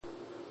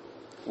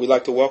We'd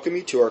like to welcome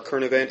you to our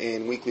current event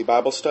and weekly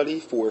Bible study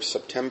for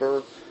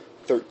September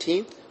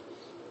 13th,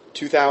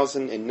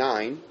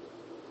 2009.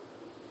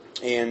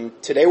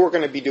 And today we're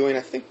going to be doing,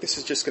 I think this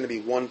is just going to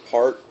be one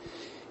part,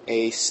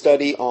 a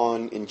study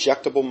on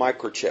injectable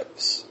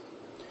microchips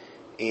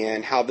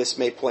and how this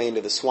may play into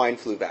the swine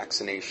flu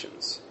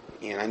vaccinations.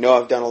 And I know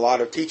I've done a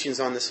lot of teachings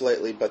on this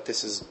lately, but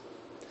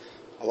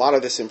a lot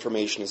of this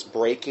information is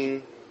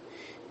breaking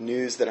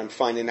news that I'm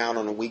finding out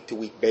on a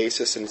week-to-week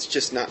basis, and it's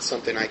just not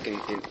something I can,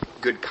 in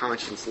good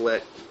conscience,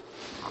 let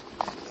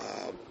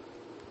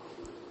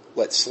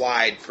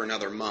slide for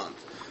another month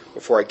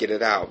before I get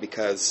it out.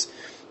 Because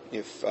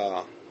if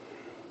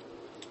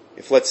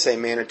let's say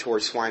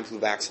mandatory swine flu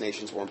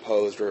vaccinations were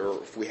imposed,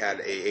 or if we had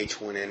a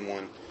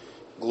H1N1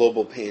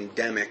 global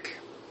pandemic,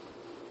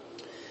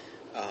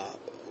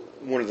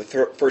 one of the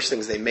first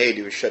things they may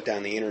do is shut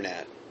down the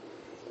internet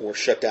or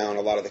shut down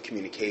a lot of the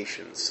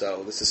communications.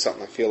 So this is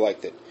something I feel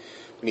like that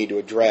we need to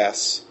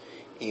address,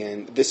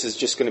 and this is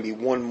just going to be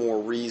one more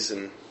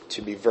reason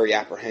to be very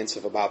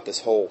apprehensive about this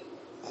whole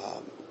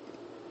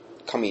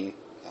coming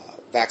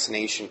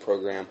vaccination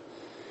program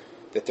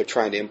that they're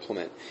trying to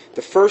implement.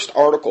 The first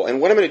article,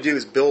 and what I'm going to do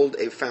is build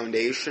a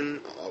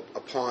foundation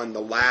upon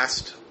the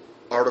last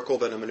article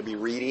that I'm going to be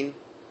reading,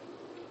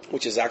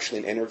 which is actually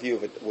an interview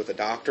with a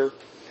doctor.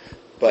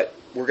 But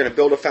we're going to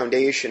build a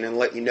foundation and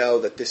let you know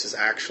that this is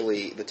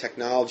actually, the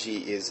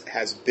technology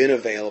has been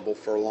available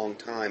for a long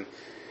time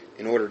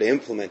in order to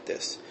implement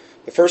this.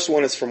 The first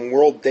one is from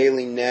World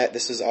Daily Net.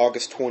 This is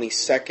August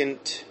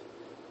 22nd,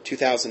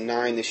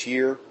 2009 this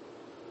year.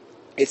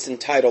 It's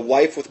entitled,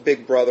 Life with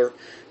Big Brother,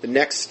 the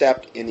Next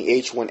Step in the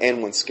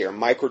H1N1 Scare,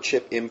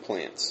 Microchip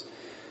Implants.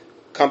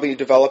 Company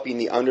developing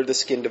the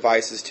under-the-skin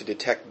devices to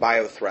detect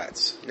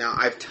biothreats. Now,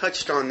 I've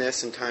touched on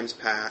this in times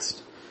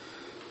past,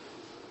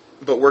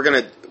 but we're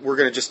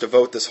gonna just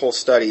devote this whole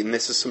study, and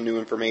this is some new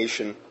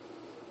information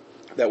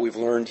that we've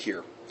learned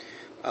here.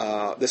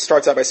 This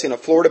starts out by saying a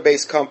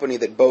Florida-based company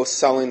that boasts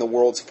selling the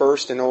world's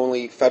first and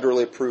only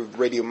federally approved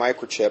radio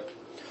microchip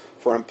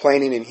for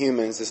implanting in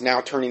humans is now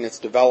turning its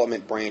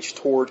development branch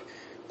toward,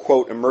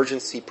 quote,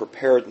 emergency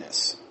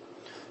preparedness,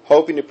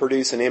 hoping to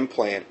produce an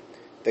implant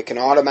that can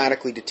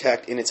automatically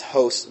detect in its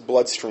host's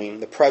bloodstream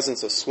the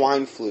presence of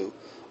swine flu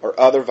or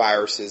other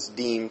viruses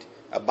deemed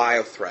a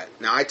biothreat.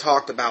 Now, I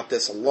talked about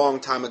this a long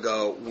time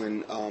ago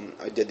when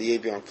I did the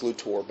Avian Flu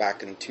Tour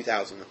back in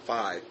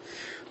 2005.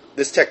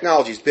 This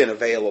technology's been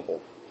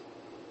available,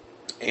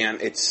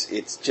 and it's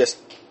just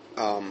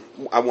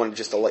I wanted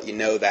just to let you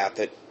know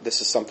that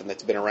this is something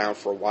that's been around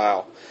for a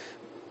while.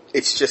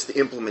 It's just the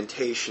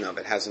implementation of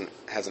it hasn't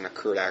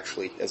occurred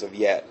actually as of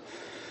yet.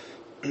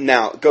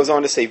 Now, it goes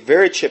on to say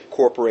Verichip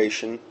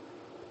Corporation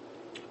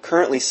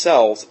currently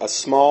sells a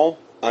small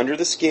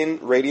under-the-skin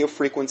radio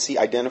frequency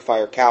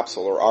identifier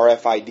capsule, or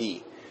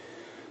RFID,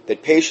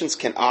 that patients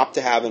can opt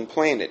to have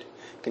implanted,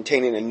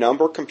 containing a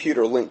number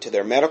computer linked to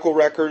their medical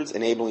records,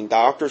 enabling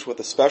doctors with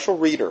a special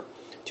reader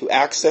to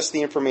access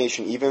the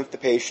information even if the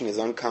patient is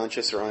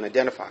unconscious or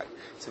unidentified.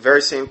 It's the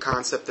very same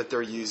concept that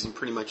they're using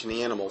pretty much in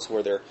the animals,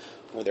 where they're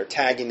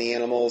tagging the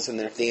animals, and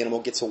then if the animal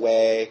gets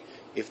away,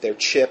 if they're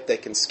chipped, they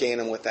can scan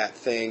them with that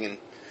thing and,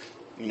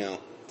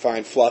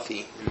 find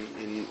Fluffy,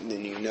 and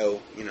then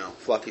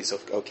Fluffy's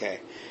okay.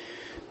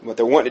 But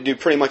they're wanting to do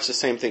pretty much the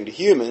same thing to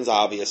humans,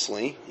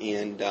 obviously,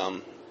 and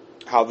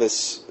how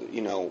this,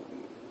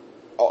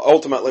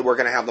 ultimately we're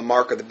going to have the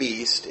mark of the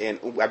beast, and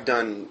I've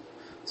done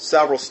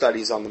several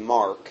studies on the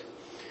mark,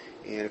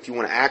 and if you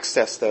want to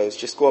access those,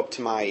 just go up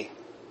to my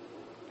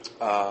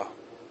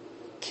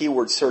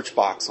keyword search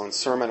box on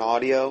Sermon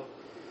Audio,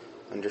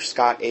 under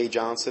Scott A.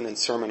 Johnson and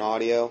Sermon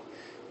Audio,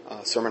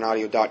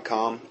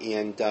 sermonaudio.com,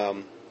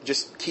 and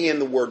just key in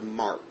the word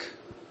mark,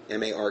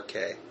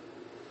 M-A-R-K,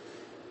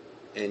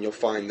 and you'll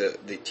find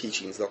the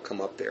teachings. They'll come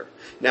up there.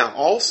 Now,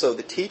 also,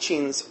 the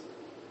teachings,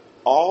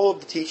 all of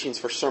the teachings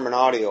for Sermon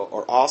Audio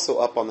are also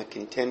up on the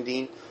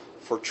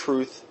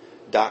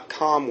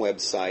contendingfortruth.com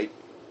website,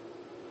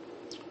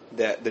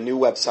 the new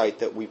website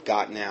that we've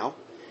got now,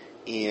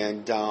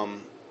 and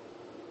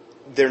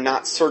they're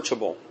not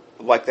searchable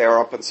like they are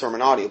up on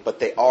Sermon Audio, but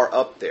they are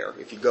up there.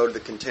 If you go to the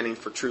Contending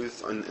for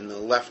Truth in the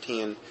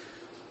left-hand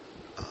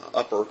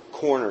upper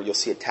corner, you'll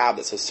see a tab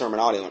that says Sermon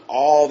Audio, and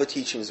all the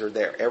teachings are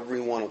there,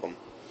 every one of them.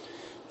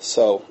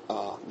 So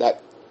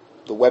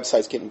the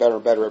website's getting better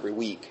and better every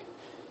week,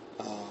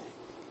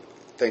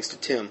 thanks to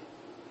Tim,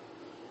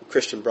 a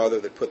Christian brother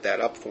that put that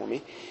up for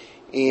me.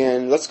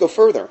 And let's go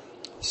further.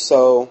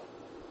 So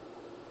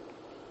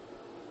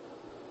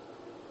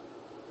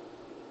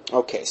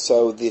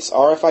this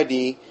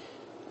RFID,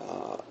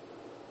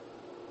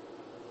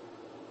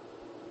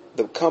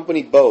 the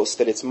company boasts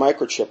that its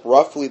microchip,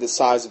 roughly the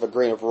size of a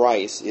grain of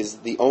rice, is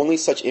the only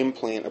such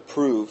implant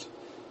approved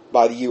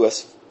by the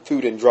U.S.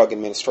 Food and Drug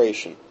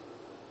Administration.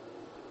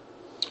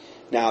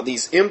 Now,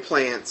 these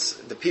implants,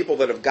 the people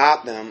that have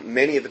got them,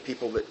 many of the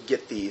people that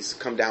get these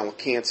come down with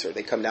cancer.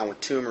 They come down with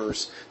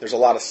tumors. There's a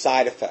lot of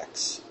side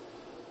effects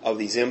of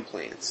these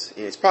implants.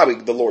 And it's probably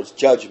the Lord's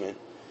judgment,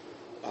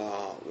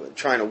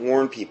 trying to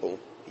warn people,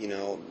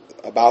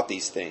 about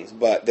these things.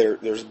 But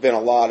there's been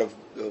a lot of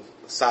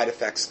side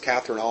effects.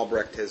 Catherine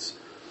Albrecht has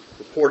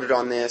reported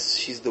on this.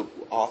 She's the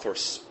author of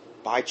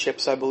Spy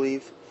Chips, I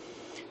believe.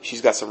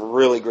 She's got some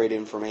really great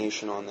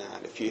information on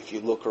that. If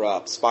you look her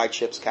up, Spy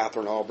Chips,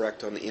 Catherine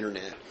Albrecht on the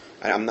internet.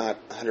 I'm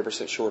not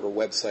 100% sure what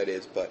her website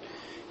is, but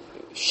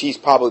she's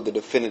probably the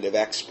definitive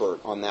expert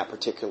on that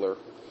particular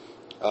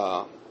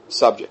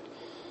subject.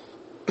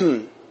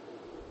 And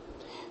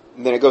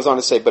then it goes on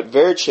to say, but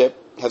Verichip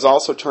has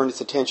also turned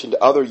its attention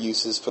to other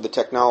uses for the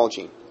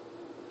technology,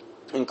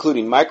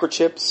 including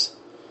microchips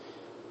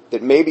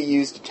that may be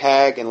used to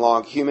tag and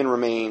log human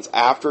remains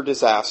after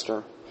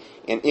disaster,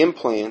 and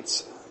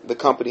implants the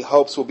company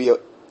hopes will be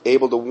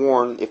able to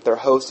warn if their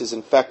host is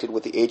infected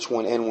with the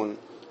H1N1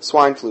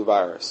 swine flu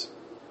virus.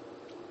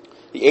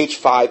 The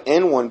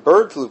H5N1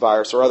 bird flu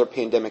virus or other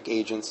pandemic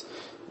agents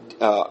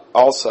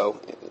also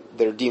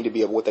that are deemed to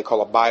be what they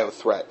call a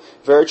biothreat.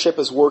 Verichip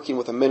is working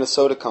with a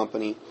Minnesota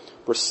company,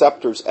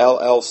 Receptors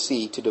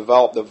LLC, to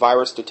develop the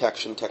virus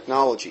detection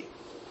technology.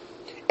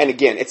 And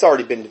again, it's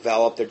already been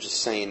developed. They're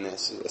just saying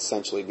this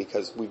essentially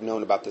because we've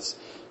known about this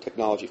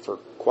technology for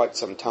quite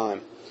some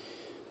time.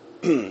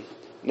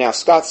 Now,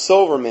 Scott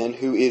Silverman,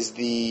 who is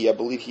I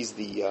believe he's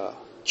the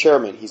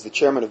chairman of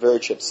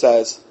Verichip,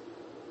 says,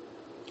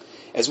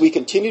 as we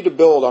continue to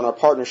build on our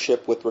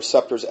partnership with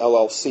Receptors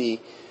LLC,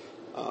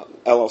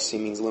 LLC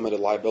means Limited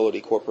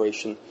Liability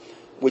Corporation,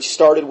 which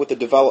started with the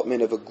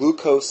development of a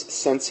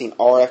glucose-sensing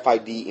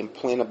RFID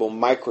implantable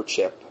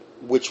microchip,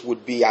 which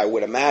would be, I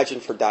would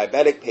imagine, for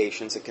diabetic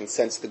patients. It can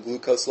sense the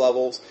glucose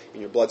levels in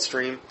your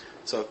bloodstream.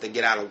 So if they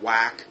get out of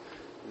whack,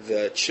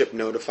 the chip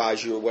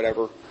notifies you or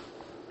whatever.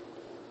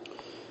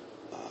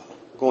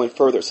 Going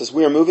further, it says,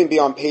 we are moving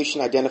beyond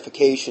patient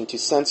identification to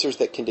sensors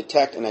that can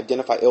detect and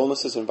identify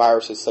illnesses and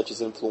viruses such as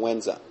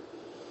influenza.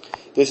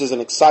 This is an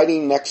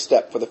exciting next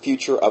step for the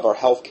future of our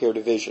healthcare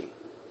division.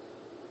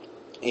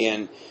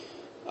 And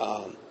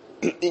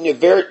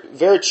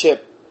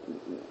Verichip,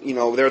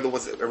 they're the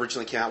ones that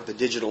originally came out with the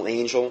Digital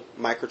Angel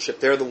microchip.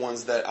 They're the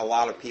ones that a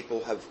lot of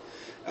people have,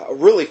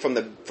 really from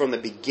the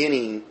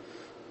beginning,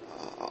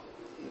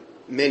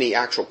 many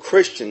actual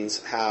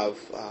Christians have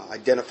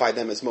identified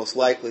them as most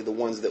likely the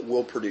ones that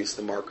will produce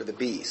the mark of the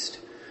beast.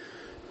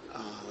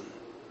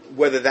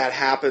 Whether that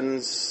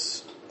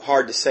happens,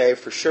 hard to say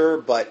for sure,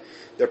 but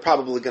they're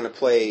probably going to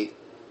play,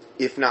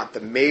 if not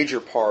the major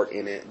part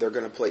in it, they're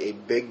going to play a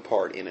big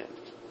part in it.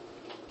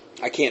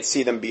 I can't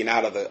see them being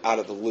out of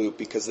the loop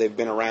because they've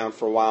been around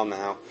for a while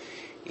now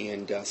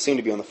and seem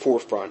to be on the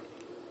forefront.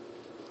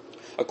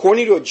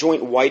 According to a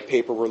joint white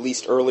paper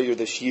released earlier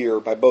this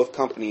year by both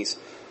companies,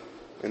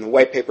 and the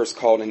white paper is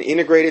called An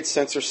Integrated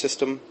Sensor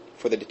System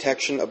for the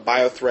Detection of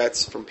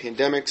Biothreats from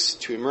Pandemics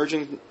to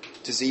Emerging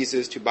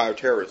Diseases to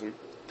Bioterrorism,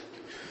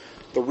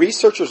 the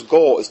researchers'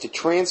 goal is to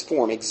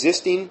transform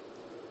existing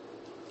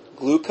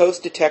glucose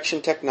detection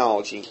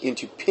technology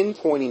into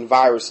pinpointing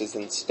viruses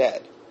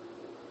instead.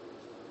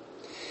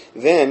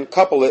 Then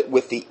couple it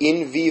with the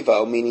in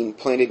vivo, meaning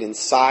planted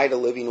inside a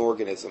living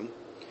organism,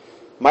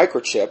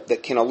 microchip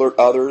that can alert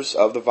others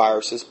of the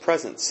virus's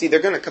presence. See, they're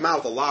going to come out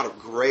with a lot of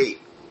great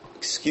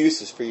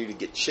excuses for you to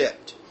get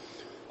chipped.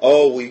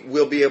 Oh,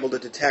 we'll be able to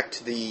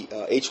detect the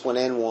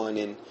H1N1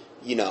 in,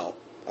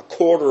 a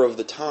quarter of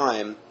the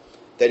time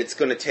that it's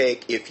going to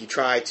take if you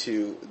try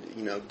to,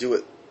 do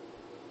it.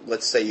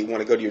 Let's say you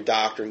want to go to your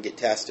doctor and get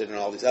tested and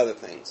all these other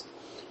things.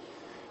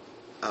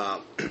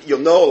 You'll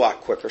know a lot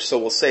quicker, so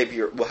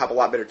we'll have a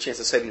lot better chance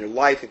of saving your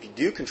life if you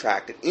do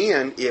contract it.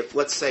 And if,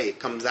 let's say, it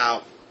comes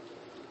out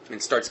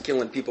and starts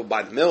killing people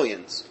by the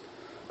millions.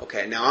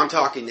 Okay, now I'm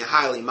talking the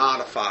highly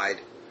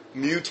modified,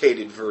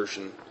 mutated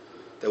version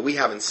that we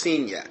haven't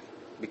seen yet.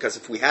 Because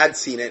if we had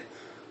seen it,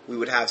 we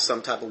would have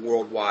some type of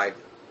worldwide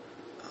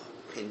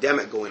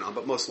pandemic going on.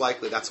 But most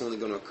likely that's only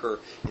going to occur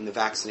in the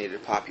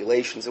vaccinated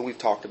populations. And we've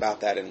talked about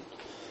that. And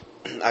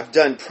I've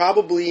done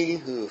probably,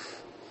 this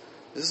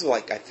is I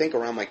think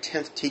around my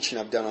 10th teaching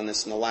I've done on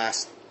this in the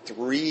last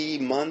 3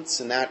 months.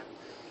 And that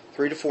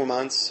 3 to 4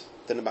 months,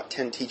 done about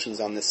 10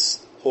 teachings on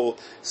this whole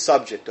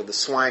subject of the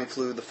swine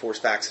flu, the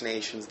forced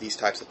vaccinations, these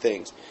types of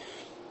things.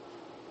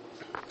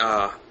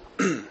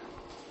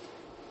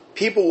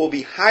 People will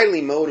be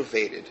highly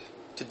motivated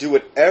to do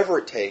whatever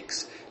it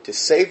takes to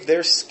save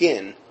their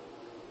skin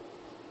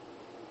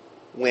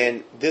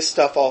when this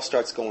stuff all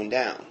starts going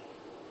down.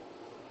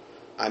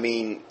 I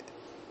mean,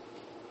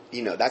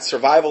 that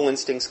survival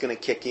instinct's going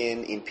to kick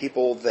in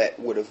people that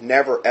would have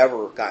never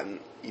ever gotten,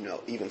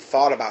 even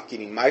thought about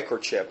getting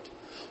microchipped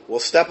will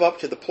step up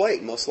to the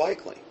plate, most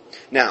likely.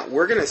 Now,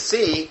 we're going to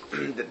see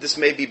that this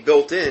may be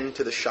built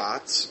into the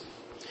shots,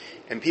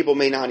 and people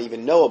may not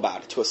even know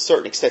about it to a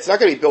certain extent. It's not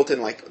going to be built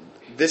in like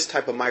this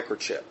type of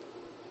microchip,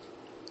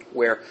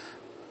 where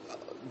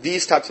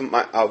these types of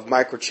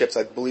microchips,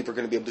 I believe, are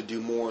going to be able to do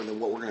more than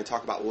what we're going to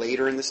talk about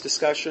later in this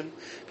discussion,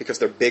 because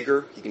they're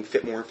bigger. You can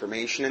fit more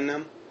information in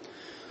them.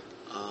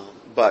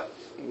 But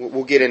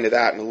we'll get into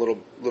that in a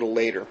little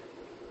later.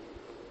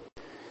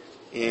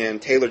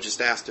 And Taylor just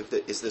asked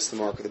is this the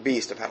mark of the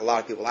beast? I've had a lot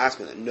of people ask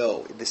me that.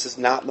 No, this is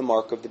not the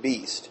mark of the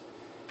beast.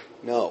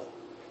 No.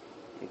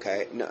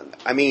 Okay? No,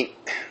 I mean,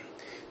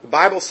 the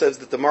Bible says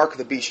that the mark of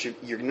the beast,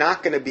 you're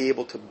not going to be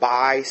able to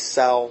buy,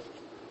 sell,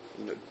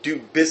 do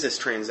business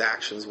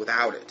transactions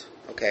without it.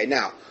 Okay?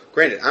 Now,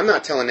 granted, I'm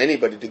not telling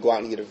anybody to go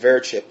out and get a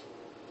Verichip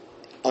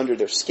under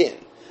their skin.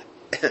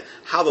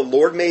 How the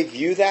Lord may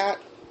view that,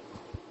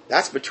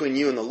 that's between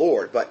you and the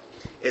Lord. But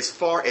as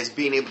far as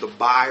being able to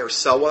buy or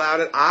sell without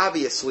it,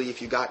 obviously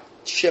if you got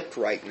chipped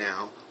right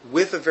now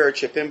with a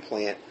Verichip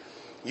implant,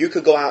 you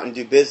could go out and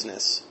do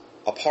business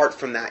apart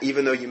from that,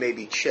 even though you may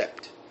be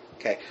chipped.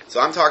 Okay, so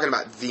I'm talking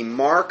about the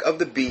mark of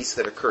the beast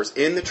that occurs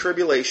in the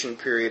tribulation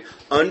period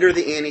under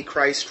the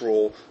Antichrist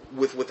rule.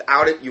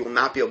 Without it, you will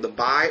not be able to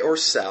buy or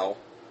sell.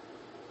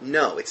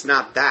 No, it's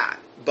not that.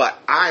 But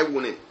I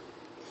would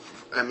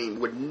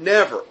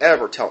never,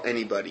 ever tell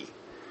anybody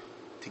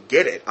to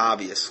get it,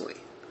 obviously.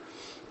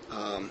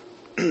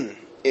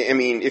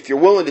 If you're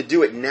willing to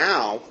do it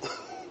now,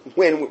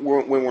 when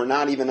we're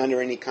not even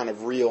under any kind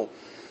of real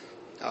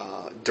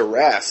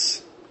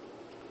duress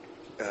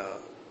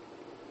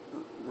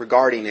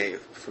regarding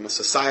from a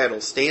societal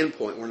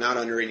standpoint, we're not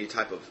under any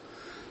type of.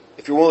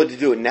 If you're willing to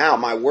do it now,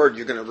 my word,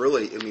 you're going to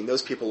really.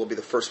 Those people will be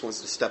the first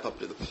ones to step up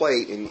to the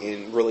plate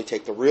and really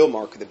take the real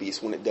mark of the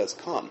beast when it does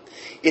come.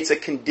 It's a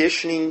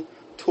conditioning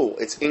tool.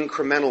 It's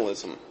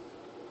incrementalism.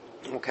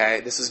 Okay,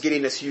 this is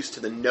getting us used to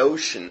the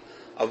notion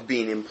of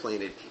being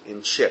implanted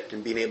and chipped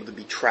and being able to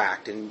be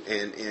tracked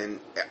and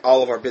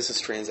all of our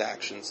business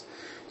transactions,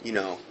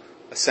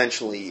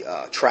 essentially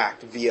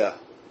tracked via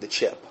the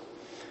chip.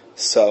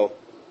 So,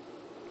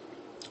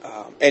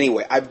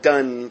 anyway, I've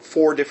done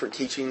 4 different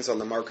teachings on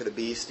the mark of the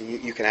beast,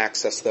 and you can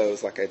access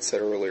those, like I had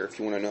said earlier, if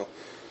you want to know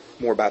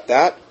more about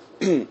that.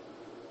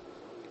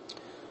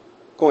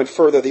 Going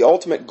further, the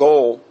ultimate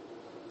goal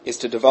is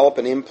to develop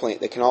an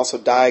implant that can also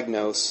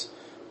diagnose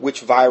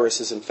which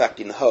virus is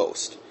infecting the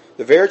host.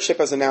 The Verichip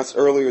has announced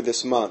earlier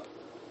this month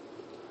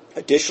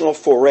additional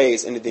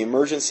forays into the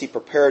emergency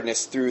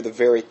preparedness through the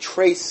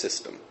VeriTrace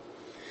system.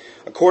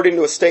 According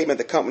to a statement,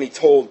 the company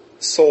sold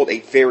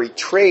a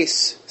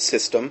VeriTrace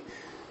system,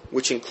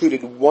 which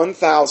included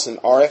 1,000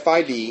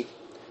 RFID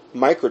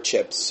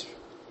microchips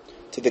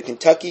to the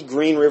Kentucky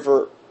Green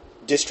River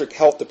District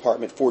Health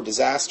Department for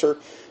disaster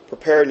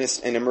preparedness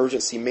and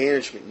emergency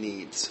management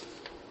needs.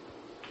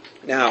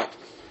 Now,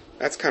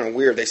 that's kind of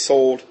weird. They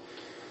sold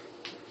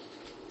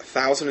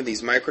 1,000 of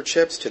these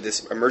microchips to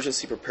this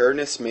emergency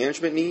preparedness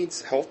management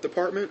needs health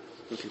department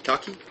in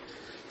Kentucky.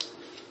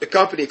 The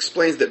company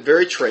explains that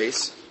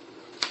VeriTrace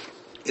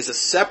is a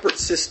separate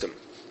system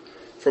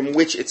from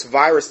which its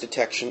virus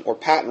detection or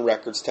patent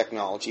records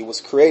technology was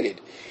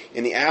created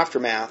in the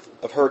aftermath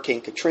of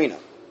Hurricane Katrina,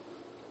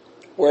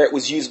 where it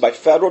was used by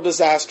federal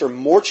disaster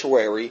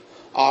mortuary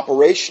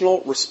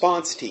operational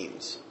response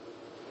teams.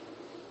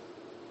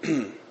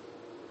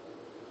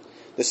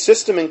 The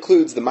system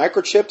includes the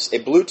microchips, a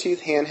Bluetooth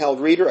handheld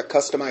reader, a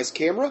customized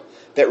camera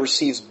that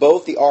receives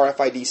both the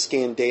RFID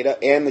scan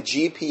data and the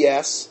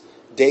GPS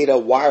data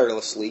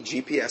wirelessly,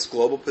 GPS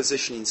Global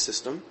Positioning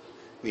System,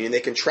 meaning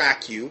they can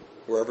track you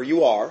wherever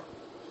you are,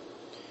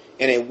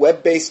 and a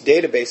web-based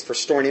database for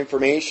storing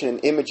information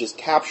and images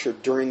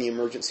captured during the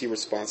emergency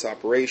response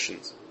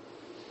operations.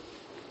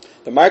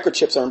 The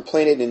microchips are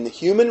implanted in the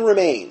human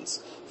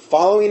remains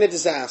following a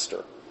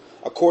disaster.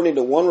 According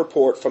to one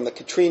report from the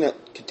Katrina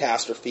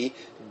catastrophe,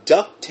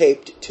 duct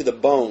taped to the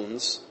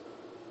bones.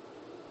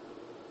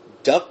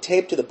 Duct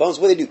taped to the bones?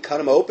 What do they do? Cut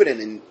them open and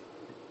then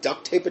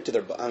duct tape it to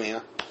their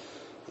bones?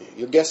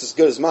 Your guess is as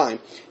good as mine.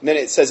 And then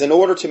it says, in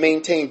order to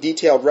maintain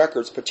detailed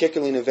records,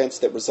 particularly in events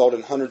that result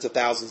in hundreds of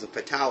thousands of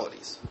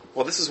fatalities.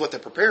 Well, this is what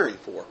they're preparing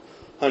for.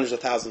 Hundreds of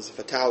thousands of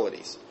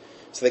fatalities.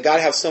 So they got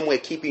to have some way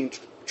of keeping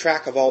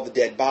track of all the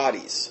dead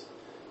bodies.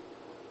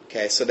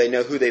 Okay, so they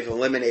know who they've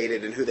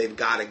eliminated and who they've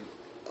got to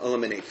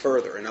eliminate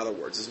further. In other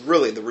words, is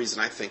really the reason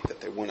I think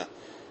that they want to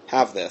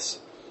have this.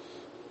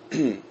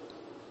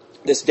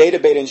 This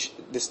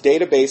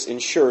database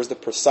ensures the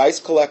precise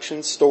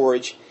collection,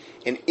 storage,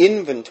 and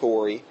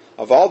inventory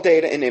of all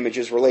data and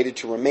images related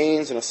to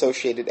remains and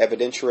associated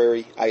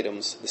evidentiary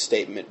items, the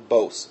statement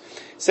boasts.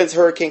 Since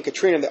Hurricane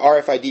Katrina, the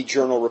RFID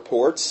Journal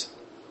reports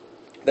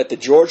that the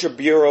Georgia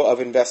Bureau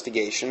of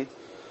Investigation,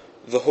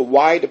 the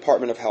Hawaii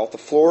Department of Health, the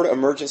Florida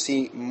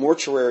Emergency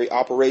Mortuary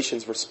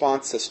Operations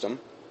Response System,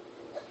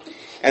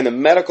 and the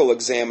Medical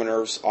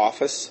Examiner's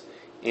Office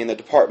and the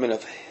Department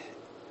of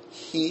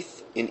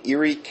Heath in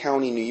Erie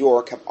County, New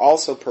York, have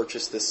also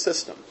purchased this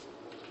system.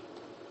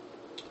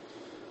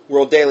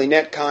 World Daily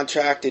Net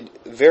contacted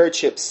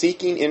Verichip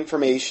seeking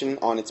information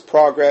on its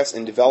progress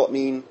in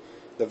developing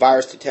the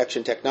virus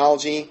detection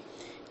technology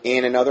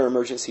and another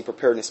emergency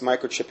preparedness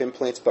microchip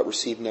implants, but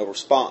received no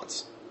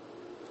response.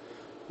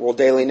 World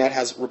Daily Net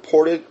has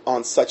reported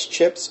on such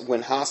chips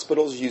when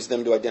hospitals use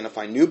them to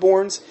identify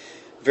newborns.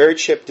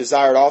 Verichip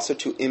desired also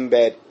to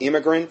embed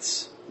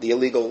immigrants, the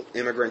illegal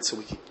immigrants, so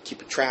we can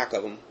keep a track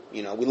of them.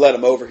 We let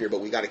them over here,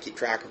 but we got to keep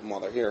track of them while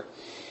they're here.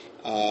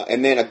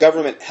 And then a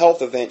government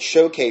health event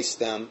showcased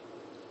them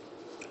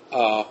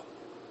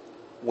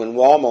when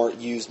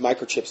Walmart used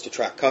microchips to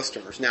track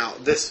customers. Now,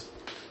 this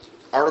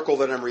article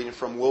that I'm reading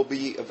from will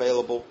be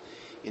available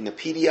in the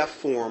PDF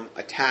form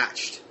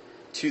attached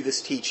to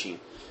this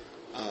teaching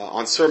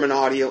on Sermon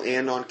Audio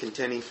and on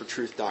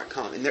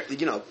contendingfortruth.com. And there,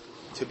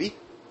 to be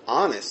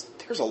honest,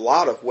 there's a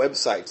lot of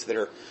websites that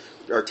are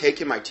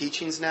taking my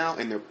teachings now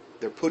and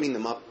they're putting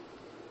them up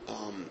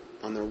on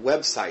their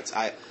websites.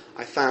 I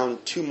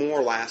found 2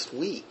 more last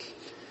week.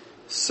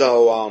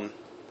 So,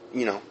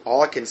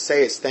 all I can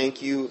say is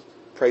thank you,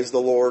 praise the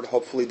Lord.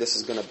 Hopefully this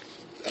is going to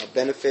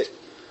benefit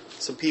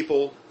some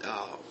people.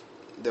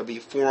 They'll be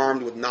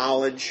forearmed with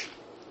knowledge.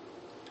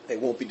 They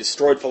won't be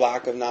destroyed for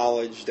lack of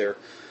knowledge. The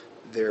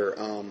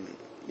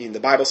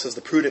Bible says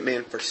the prudent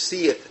man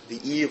foreseeth the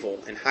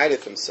evil and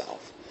hideth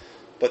himself,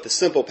 but the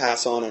simple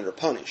pass on and are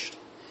punished.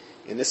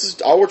 And this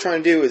is all we're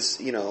trying to do is,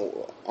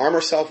 arm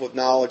ourselves with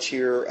knowledge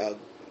here,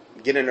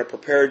 get in a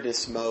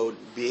preparedness mode,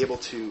 be able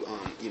to,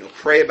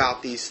 pray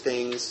about these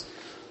things,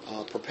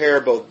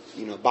 prepare both,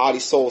 body,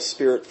 soul,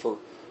 spirit for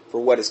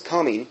what is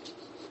coming.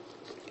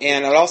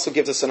 And it also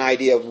gives us an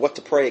idea of what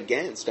to pray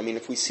against. I mean,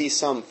 if we see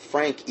some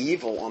frank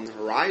evil on the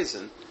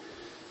horizon,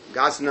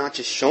 God's not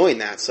just showing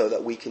that so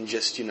that we can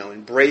just,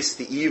 embrace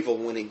the evil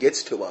when it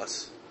gets to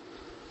us.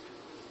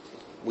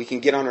 We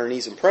can get on our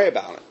knees and pray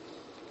about it.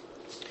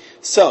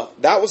 So,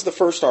 that was the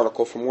first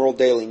article from World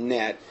Daily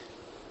Net.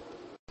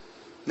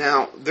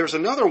 Now, there's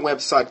another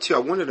website, too, I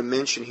wanted to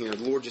mention here.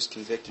 The Lord just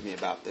convicted me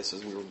about this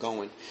as we were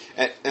going.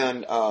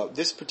 And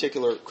this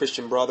particular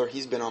Christian brother,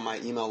 he's been on my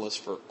email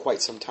list for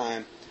quite some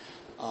time.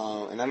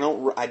 And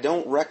I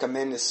don't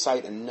recommend this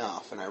site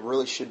enough, and I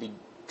really should be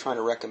trying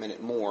to recommend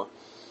it more.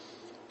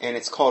 And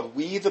it's called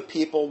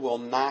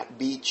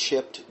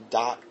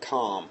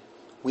WeThePeopleWillNotBeChipped.com.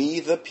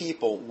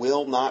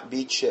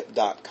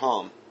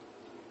 WeThePeopleWillNotBeChipped.com.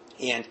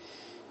 And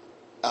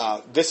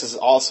this is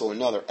also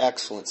another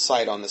excellent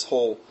site on this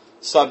whole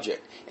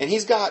subject. And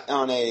he's got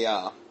on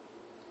a...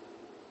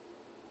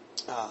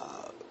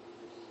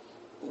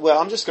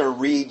 I'm just going to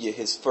read you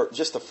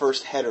just the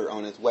first header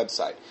on his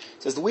website.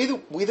 It says, We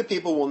the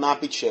people will not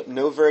be chipped.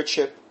 No very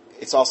chip.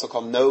 It's also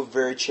called No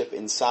Very Chip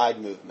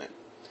Inside movement.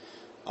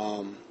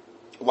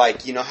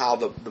 Like, how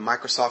the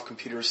Microsoft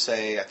computers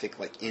say, I think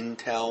like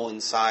Intel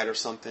inside or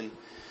something,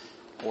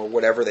 or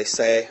whatever they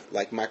say,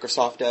 like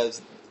Microsoft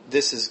does.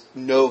 This is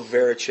No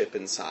Very Chip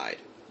inside.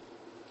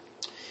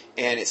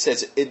 And it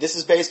says, this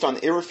is based on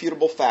the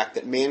irrefutable fact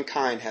that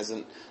mankind has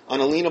an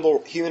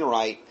unalienable human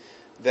right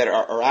that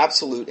are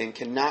absolute and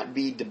cannot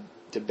be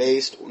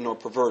debased nor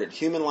perverted.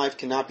 Human life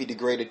cannot be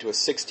degraded to a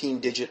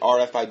 16-digit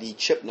RFID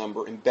chip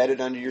number embedded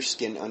under your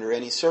skin under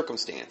any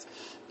circumstance.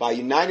 By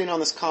uniting on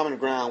this common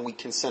ground, we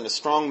can send a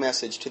strong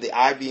message to the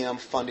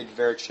IBM-funded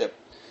Verichip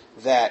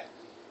that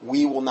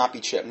we will not be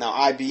chipped. Now,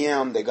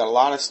 IBM, they got a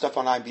lot of stuff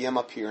on IBM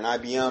up here, and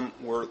IBM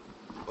were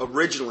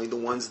originally the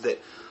ones that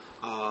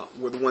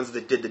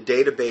did the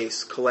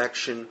database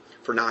collection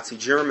for Nazi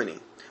Germany.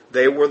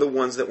 They were the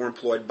ones that were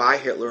employed by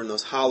Hitler in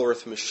those Hollow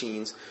Earth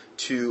machines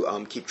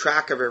to keep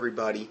track of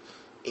everybody.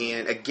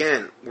 And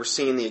again, we're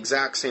seeing the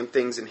exact same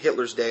things in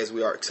Hitler's day as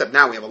we are, except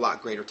now we have a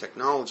lot greater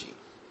technology.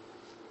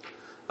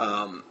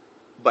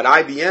 But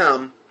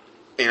IBM,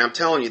 and I'm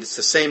telling you, it's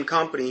the same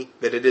company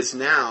that it is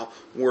now,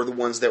 were the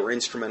ones that were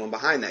instrumental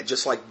behind that.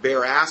 Just like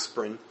Bayer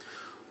Aspirin,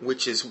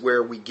 which is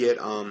where we get,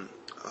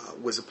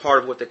 was a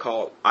part of what they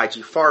call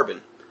IG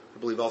Farben. I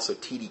believe also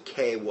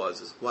TDK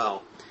was as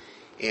well.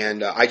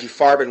 And IG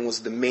Farben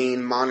was the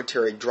main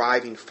monetary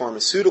driving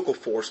pharmaceutical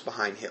force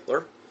behind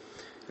Hitler.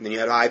 And then you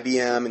had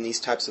IBM and these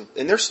types of...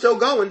 And they're still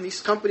going.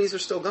 These companies are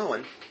still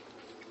going.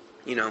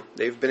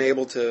 They've been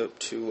able to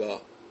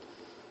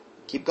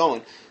keep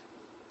going.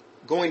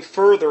 Going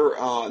further,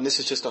 and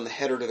this is just on the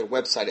header to their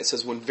website, it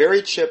says, when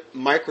Verichip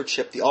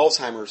microchipped the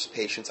Alzheimer's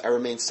patients, I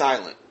remained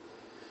silent.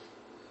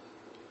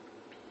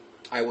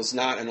 I was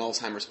not an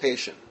Alzheimer's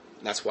patient.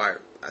 That's why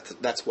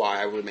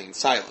I remained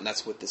silent.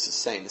 That's what this is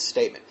saying, this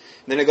statement.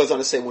 And then it goes on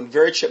to say, when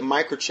Verichip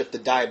microchipped the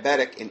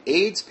diabetic and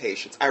AIDS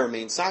patients, I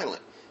remained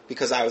silent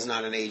because I was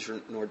not an AIDS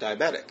nor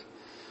diabetic.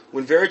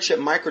 When Verichip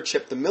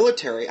microchipped the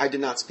military, I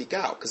did not speak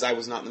out because I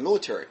was not in the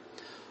military.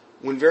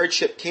 When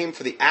Verichip came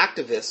for the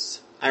activists,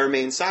 I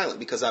remained silent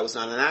because I was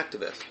not an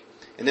activist.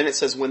 And then it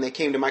says, when they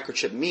came to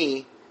microchip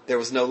me, there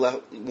was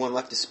no one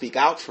left to speak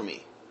out for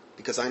me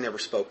because I never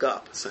spoke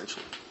up,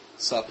 essentially.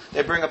 So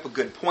they bring up a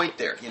good point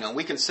there.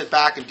 We can sit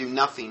back and do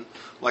nothing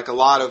like a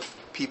lot of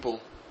people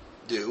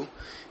do.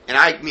 And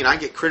I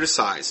get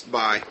criticized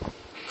by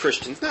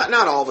Christians, not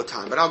all the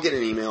time, but I'll get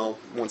an email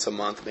once a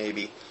month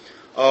maybe.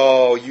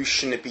 Oh, you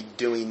shouldn't be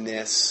doing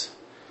this.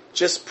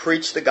 Just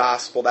preach the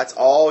gospel. That's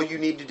all you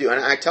need to do.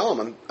 And I tell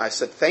them, I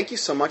said, thank you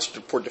so much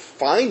for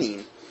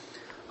defining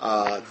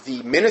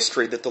the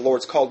ministry that the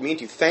Lord's called me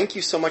into. Thank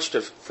you so much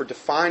for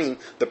defining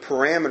the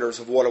parameters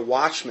of what a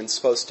watchman's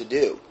supposed to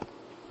do.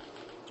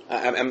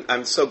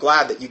 I'm so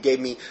glad that you gave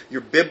me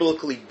your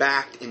biblically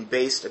backed and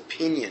based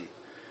opinion.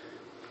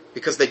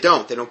 Because they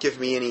don't give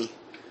me any,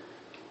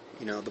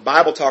 the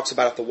Bible talks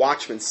about if the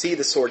watchmen see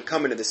the sword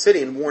come into the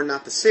city and warn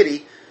not the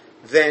city,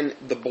 then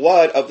the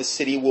blood of the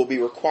city will be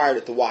required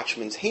at the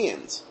watchman's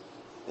hands.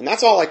 And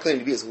that's all I claim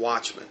to be as a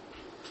watchman.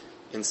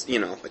 And,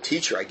 a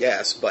teacher, I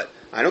guess, but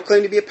I don't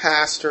claim to be a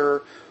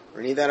pastor or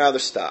any of that other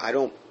stuff. I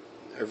don't,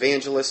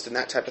 evangelist and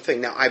that type of thing.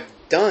 Now, I've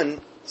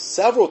done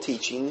several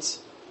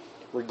teachings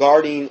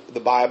regarding the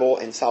Bible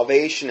and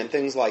salvation and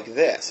things like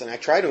this, and I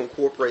try to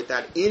incorporate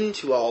that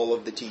into all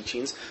of the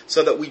teachings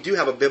so that we do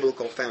have a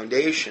biblical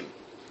foundation.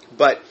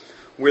 But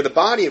we're the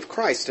body of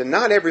Christ, and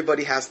not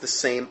everybody has the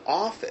same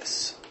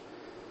office.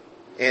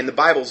 And the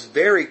Bible's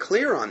very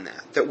clear on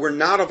that we're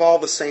not of all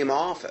the same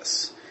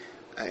office.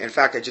 In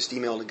fact, I just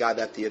emailed a guy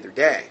that the other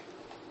day.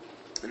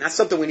 And that's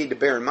something we need to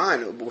bear in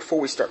mind before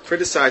we start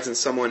criticizing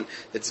someone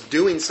that's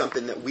doing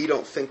something that we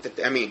don't think that...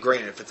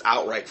 granted, if it's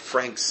outright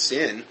frank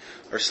sin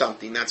or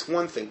something, that's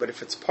one thing. But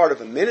if it's part of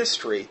a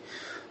ministry,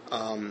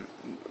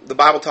 the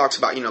Bible talks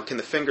about, can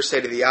the finger say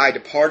to the eye,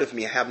 depart of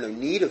me, I have no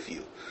need of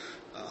you.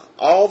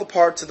 All the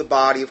parts of the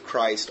body of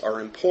Christ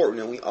are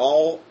important, and we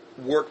all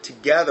work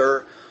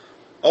together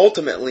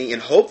ultimately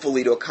and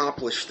hopefully to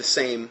accomplish the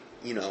same,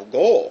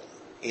 goal.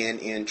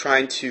 And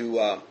trying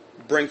to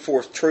bring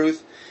forth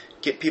truth,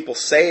 get people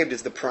saved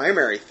is the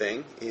primary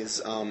thing,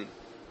 is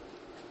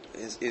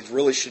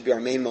really should be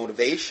our main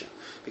motivation.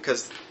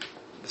 Because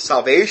the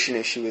salvation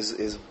issue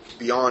is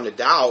beyond a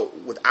doubt,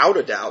 without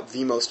a doubt,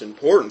 the most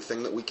important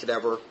thing that we could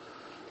ever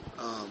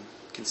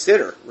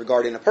consider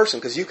regarding a person.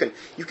 Because you can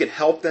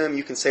help them,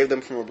 you can save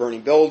them from a burning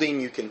building,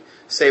 you can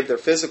save their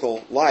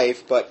physical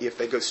life, but if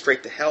they go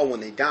straight to hell when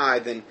they die,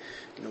 then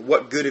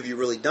what good have you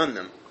really done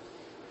them?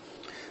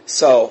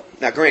 So,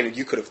 now granted,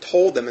 you could have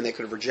told them and they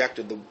could have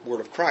rejected the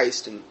word of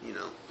Christ and,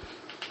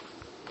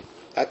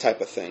 that type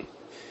of thing.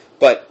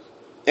 But,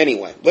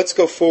 anyway, let's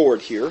go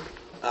forward here.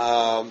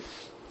 I've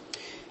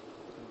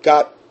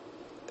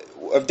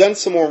done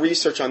some more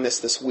research on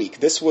this week.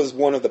 This was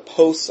one of the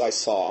posts I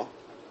saw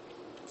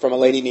from a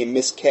lady named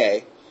Miss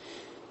K,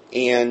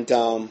 and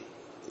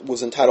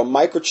was entitled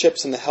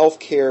Microchips in the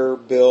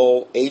Healthcare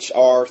Bill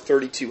H.R.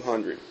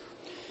 3200.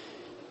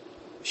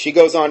 She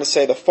goes on to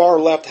say the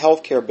far-left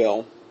healthcare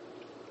bill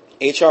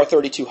H.R.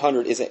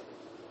 3200 is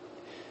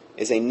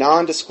a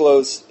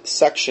non-disclosed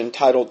section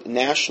titled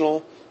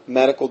National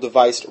Medical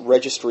Device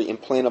Registry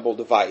Implantable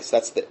Device.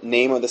 That's the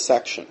name of the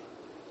section.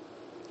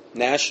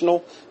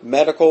 National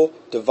Medical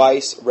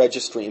Device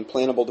Registry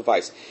Implantable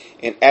Device.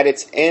 And at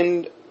its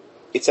end,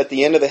 it's at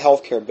the end of the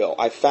healthcare bill.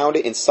 I found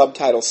it in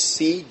subtitle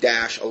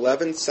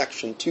C-11,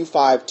 section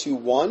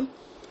 2521,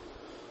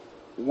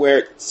 where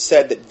it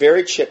said that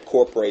VeriChip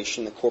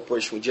Corporation, the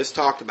corporation we just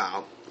talked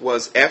about,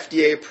 was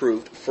FDA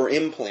approved for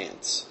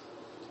implants.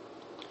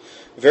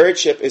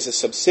 VeriChip is a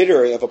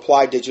subsidiary of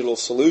Applied Digital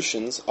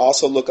Solutions.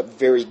 Also look up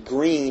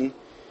VeriGreen.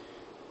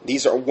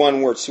 These are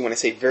one word. So when I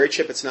say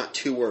VeriChip, it's not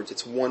two words.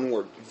 It's one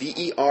word.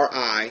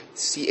 V-E-R-I-C-H-I-P.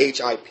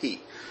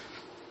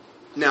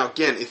 Now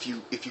again, if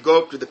you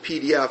go up to the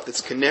PDF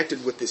that's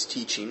connected with this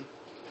teaching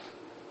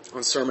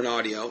on Sermon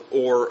Audio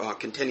or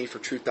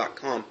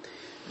contendingfortruth.com,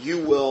 you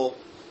will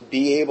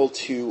be able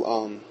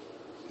to,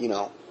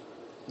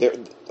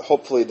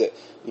 hopefully the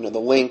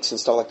links and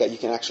stuff like that, you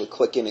can actually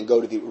click in and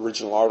go to the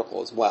original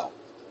article as well.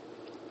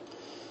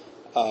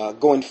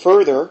 Going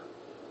further,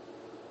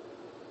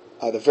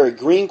 the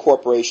VeriGreen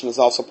Corporation is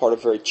also part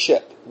of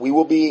VeriChip. We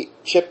will be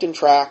chipped and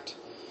tracked.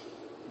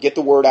 Get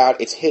the word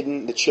out. It's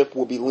hidden. The chip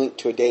will be linked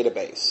to a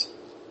database.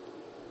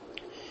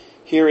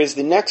 Here is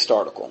the next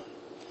article.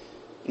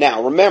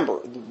 Now, remember,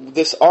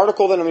 this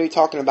article that I'm going to be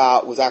talking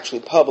about was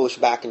actually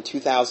published back in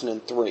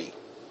 2003.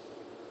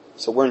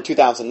 So we're in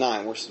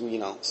 2009. We're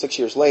 6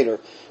 years later.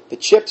 The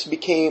chips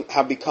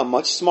have become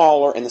much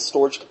smaller and the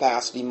storage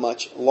capacity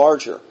much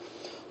larger,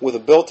 with a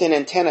built-in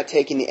antenna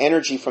taking the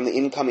energy from the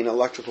incoming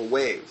electrical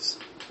waves.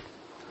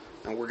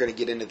 Now we're going to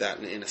get into that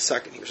in a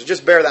second here. So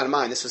just bear that in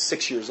mind. This is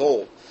 6 years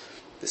old,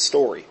 this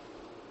story.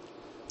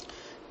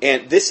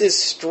 And this is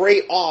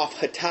straight off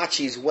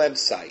Hitachi's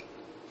website.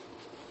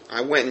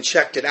 I went and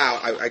checked it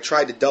out. I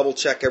tried to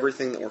double-check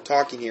everything that we're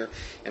talking here,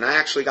 and I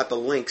actually got the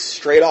link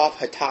straight off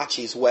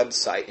Hitachi's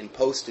website and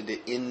posted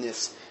it in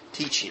this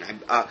teaching.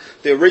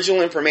 The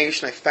original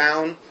information I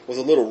found was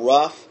a little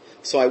rough,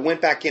 so I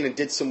went back in and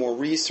did some more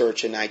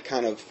research, and I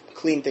kind of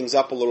cleaned things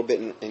up a little bit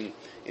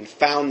and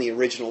found the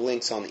original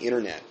links on the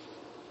internet.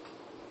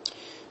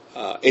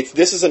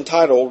 This is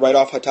entitled, right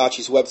off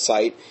Hitachi's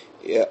website,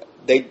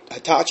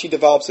 Hitachi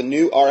develops a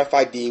new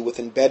RFID with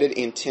embedded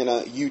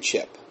antenna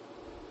U-chip.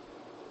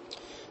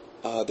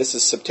 This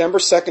is September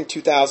 2nd,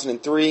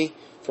 2003.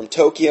 From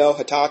Tokyo,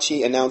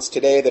 Hitachi announced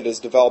today that it has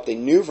developed a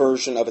new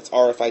version of its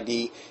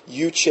RFID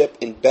U-chip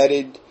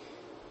embedding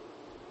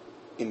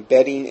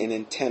an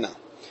antenna.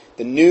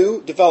 The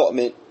new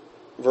development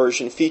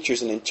version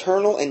features an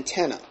internal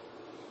antenna,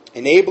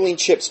 enabling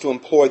chips to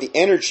employ the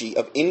energy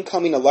of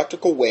incoming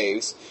electrical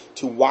waves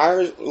to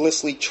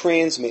wirelessly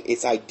transmit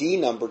its ID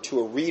number to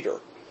a reader.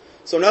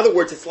 So in other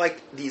words, it's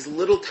like these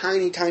little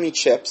tiny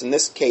chips. In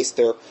this case,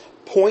 they're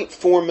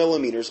 0.4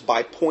 millimeters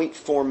by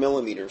 0.4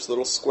 millimeters,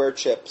 little square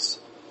chips.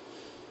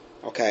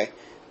 Okay,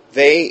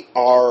 they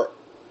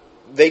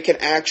can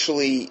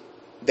actually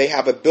they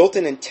have a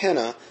built-in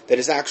antenna that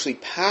is actually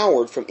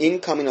powered from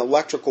incoming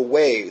electrical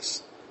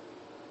waves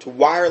to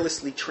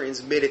wirelessly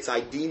transmit its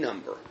ID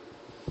number,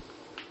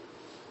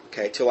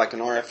 okay, to like an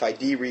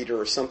RFID reader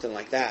or something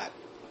like that.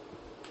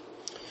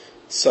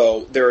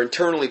 So they're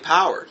internally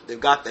powered. They've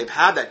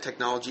had that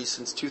technology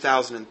since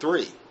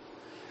 2003.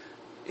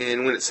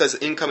 And when it says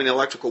incoming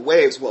electrical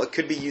waves, well, it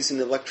could be using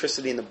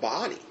electricity in the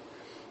body.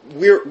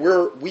 We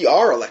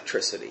are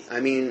electricity.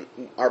 I mean,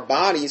 our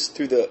bodies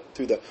through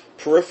the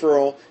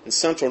peripheral and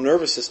central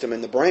nervous system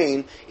in the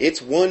brain,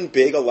 it's one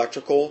big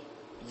electrical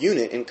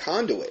unit and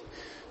conduit.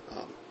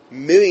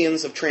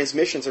 Millions of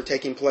transmissions are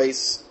taking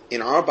place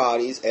in our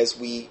bodies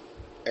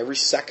every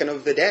second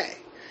of the day,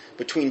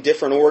 between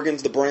different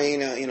organs, the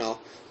brain.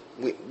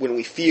 When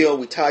we feel,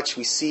 we touch,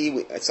 we see,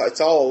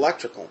 it's all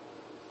electrical.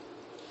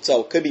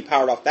 So it could be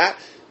powered off that.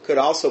 Could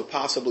also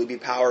possibly be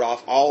powered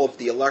off all of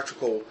the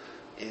electrical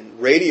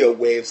and radio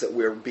waves that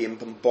we're being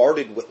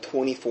bombarded with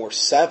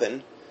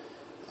 24/7,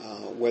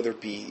 whether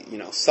it be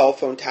cell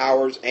phone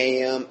towers,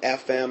 AM,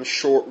 FM,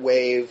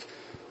 shortwave,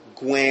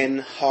 Gwen,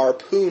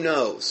 HARP, who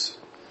knows.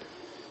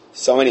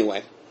 So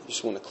anyway, I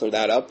just want to clear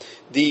that up.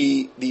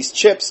 These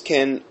chips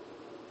can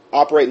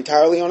operate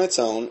entirely on its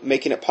own,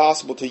 making it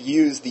possible to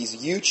use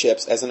these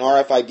U-chips as an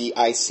RFID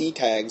IC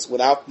tags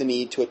without the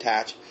need to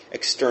attach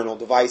external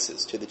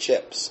devices to the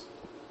chips,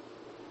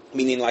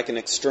 meaning like an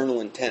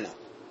external antenna.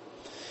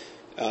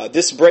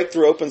 This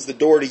breakthrough opens the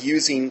door to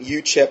using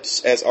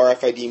U-chips as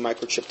RFID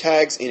microchip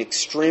tags in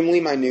extremely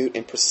minute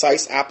and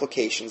precise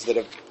applications that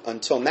have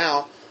until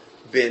now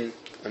been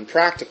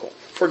unpractical.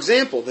 For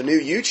example, the new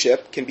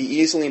U-chip can be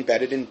easily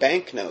embedded in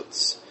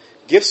banknotes,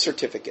 gift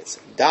certificates,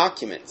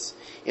 documents,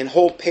 and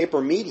whole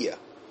paper media.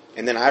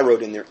 And then I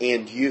wrote in there,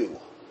 and you.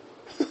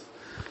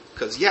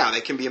 Because,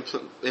 they can be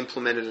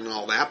implemented in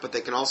all that, but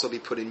they can also be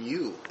put in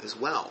you as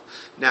well.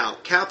 Now,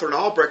 Catherine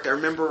Albrecht, I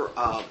remember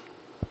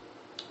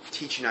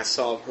teaching I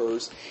saw of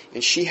hers,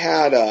 and she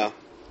had,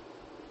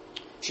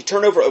 she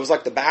turned over, it was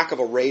like the back of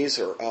a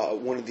razor,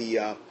 one of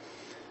the,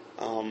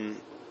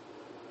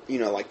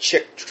 like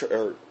Chick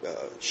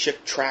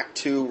Track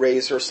 2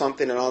 razor or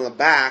something, and on the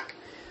back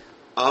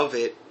of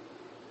it,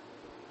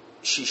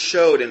 she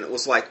showed, and it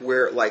was like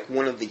where, like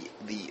one of the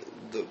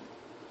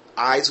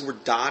I's were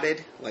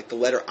dotted, like the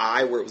letter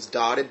I where it was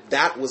dotted,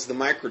 that was the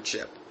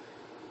microchip.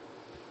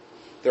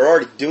 They're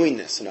already doing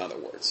this, in other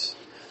words.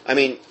 I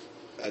mean,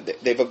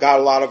 they've got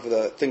a lot of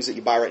the things that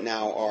you buy right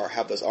now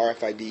have those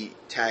RFID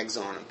tags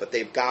on them, but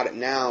they've got it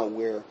now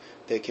where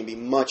they can be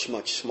much,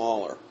 much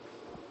smaller.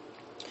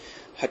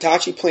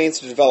 Hitachi plans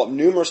to develop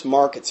numerous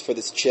markets for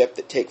this chip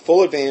that take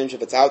full advantage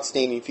of its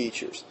outstanding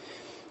features.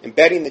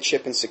 Embedding the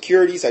chip in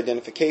securities,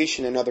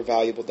 identification, and other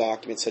valuable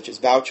documents such as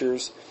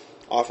vouchers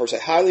offers a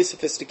highly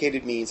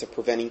sophisticated means of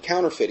preventing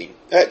counterfeiting.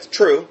 That's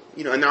true,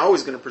 and they're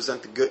always going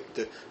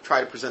to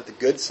try to present the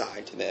good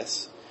side to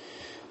this.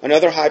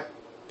 Another high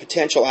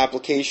potential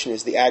application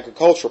is the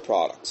agricultural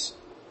products,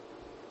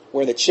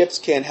 where the chips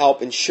can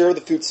help ensure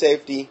the food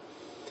safety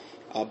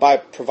by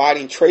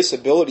providing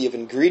traceability of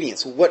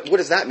ingredients. What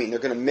does that mean? They're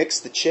going to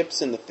mix the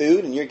chips in the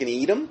food and you're going to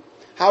eat them?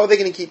 How are they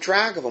going to keep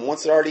track of them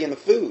once they're already in the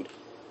food?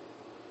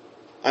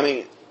 I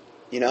mean,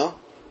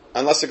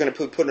 unless they're going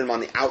to put them on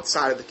the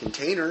outside of the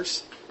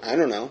containers. I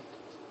don't know.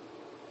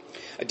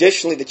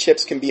 Additionally, the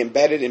chips can be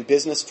embedded in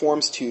business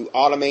forms to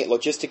automate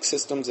logistic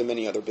systems and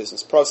many other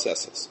business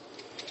processes.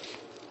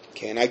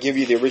 Okay, and I give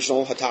you the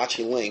original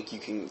Hitachi link. You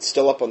can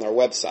still up on their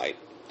website.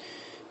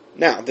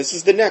 Now, this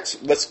is the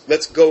next.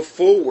 Let's go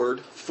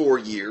forward 4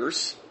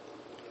 years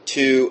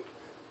to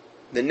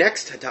the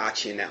next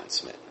Hitachi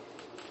announcement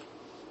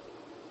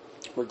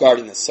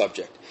regarding this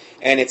subject.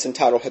 And it's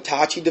entitled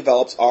Hitachi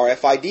Develops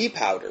RFID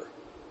Powder.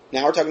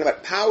 Now we're talking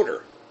about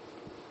powder.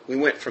 We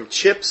went from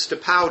chips to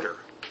powder.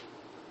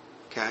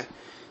 Okay?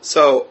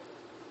 So,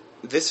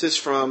 this is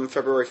from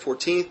February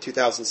 14th,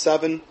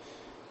 2007.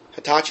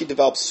 Hitachi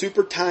develops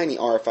super tiny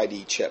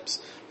RFID chips.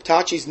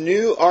 Hitachi's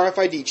new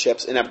RFID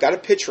chips, and I've got a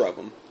picture of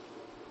them.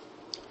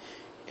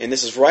 And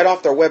this is right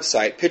off their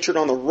website, pictured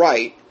on the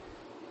right,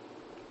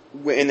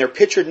 and they're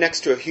pictured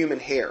next to a human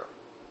hair.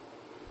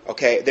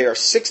 Okay, they are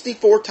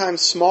 64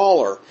 times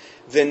smaller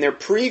than their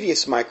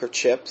previous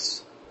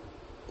microchips,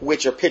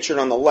 which are pictured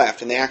on the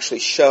left, and they actually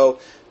show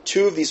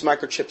 2 of these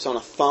microchips on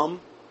a thumb.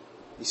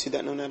 You see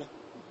that, Nonetta?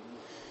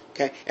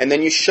 Okay, and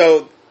then they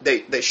show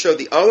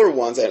the other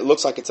ones that it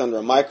looks like it's under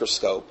a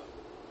microscope,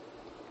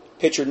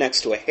 pictured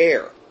next to a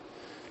hair.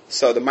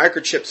 So the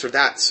microchips are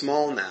that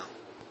small now.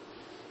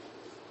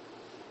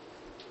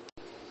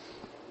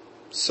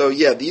 So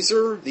yeah, these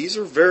are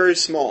very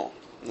small.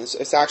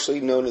 It's actually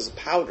known as a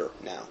powder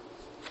now.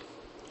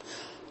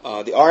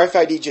 The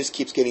RFID just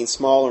keeps getting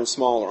smaller and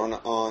smaller.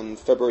 On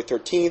February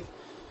 13th,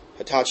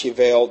 Hitachi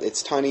unveiled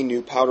its tiny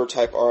new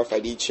powder-type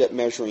RFID chip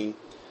measuring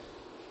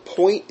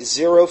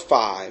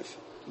 0.05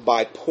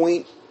 by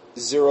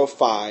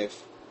 0.05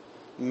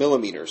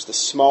 millimeters, the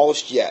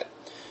smallest yet,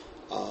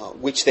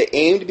 which they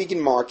aim to begin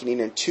marketing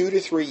in 2 to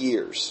 3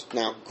 years.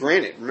 Now,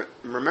 granted,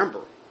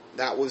 remember,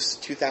 that was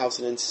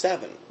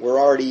 2007. We're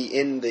already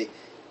in the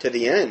to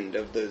the end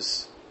of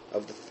the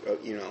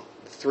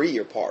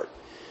 3-year part.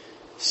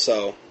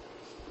 So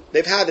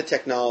they've had the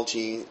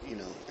technology,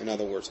 in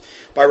other words.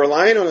 By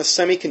relying on a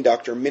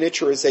semiconductor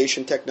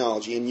miniaturization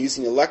technology and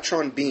using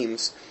electron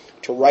beams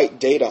to write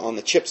data on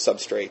the chip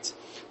substrates,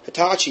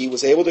 Hitachi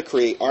was able to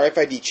create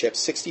RFID chips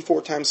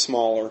 64 times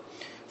smaller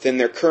than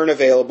their current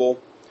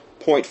available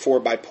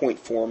 0.4 by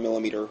 0.4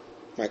 millimeter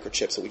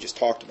microchips that we just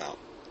talked about.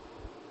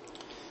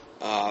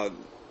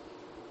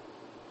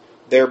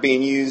 They're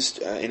being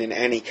used in an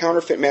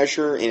anti-counterfeit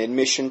measure, in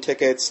admission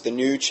tickets. The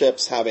new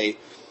chips have a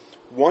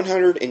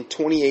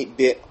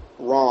 128-bit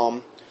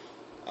ROM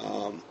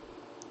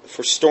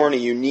for storing a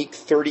unique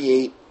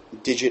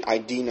 38-digit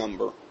ID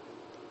number.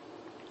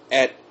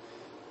 At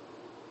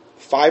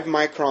 5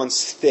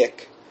 microns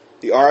thick,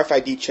 the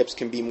RFID chips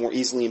can be more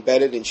easily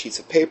embedded in sheets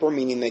of paper,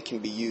 meaning they can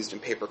be used in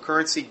paper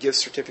currency, gift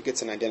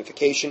certificates, and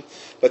identification.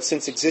 But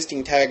since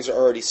existing tags are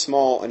already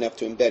small enough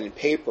to embed in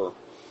paper,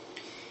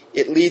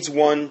 it leads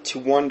one to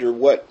wonder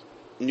what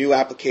new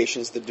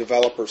applications the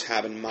developers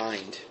have in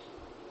mind.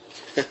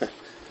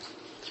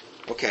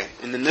 Okay,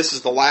 and then this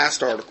is the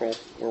last article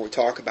where we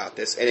talk about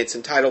this, and it's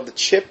entitled, "The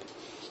Chip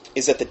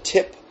is at the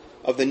Tip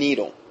of the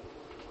Needle."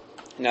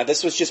 Now,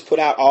 this was just put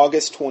out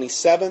August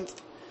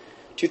 27th,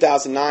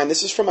 2009.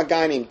 This is from a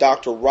guy named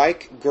Dr.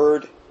 Reich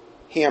Gerd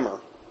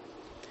Hammer,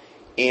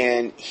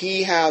 and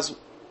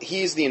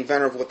he's the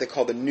inventor of what they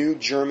call the New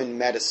German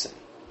Medicine,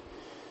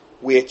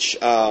 which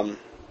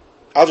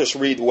I'll just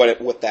read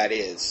what that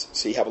is,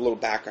 so you have a little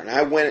background.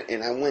 I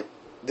went.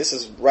 This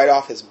is right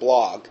off his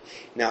blog.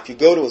 Now, if you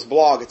go to his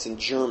blog, it's in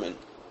German.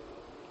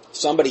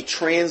 Somebody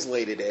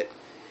translated it,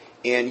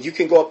 and you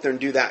can go up there and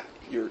do that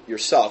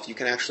yourself. You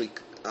can actually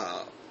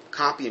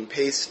copy and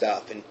paste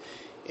stuff,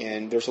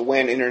 and there's a way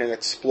in Internet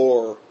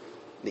Explorer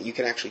that you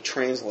can actually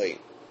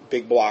translate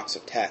big blocks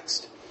of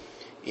text.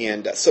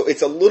 And so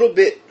it's a little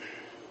bit.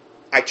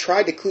 I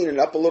tried to clean it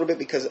up a little bit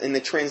because in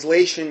the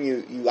translation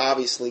you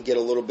obviously get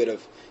a little bit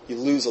of, you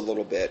lose a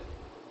little bit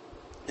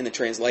in the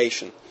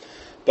translation.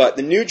 But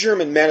the New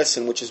German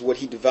Medicine, which is what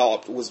he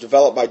developed, was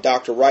developed by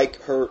Dr. Reich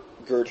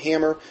Gerd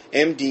Hammer,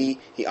 MD.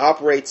 He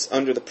operates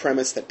under the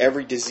premise that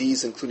every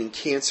disease, including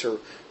cancer,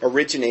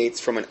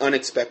 originates from an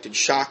unexpected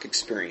shock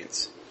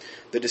experience.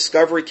 The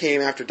discovery came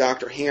after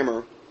Dr.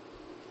 Hammer,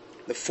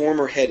 the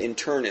former head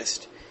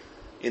internist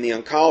in the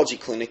oncology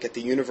clinic at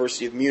the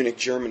University of Munich,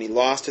 Germany,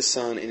 lost his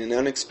son in an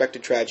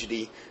unexpected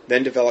tragedy,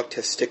 then developed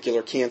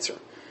testicular cancer.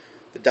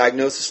 The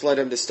diagnosis led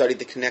him to study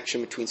the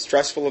connection between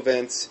stressful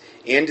events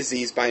and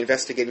disease by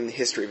investigating the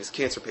history of his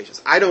cancer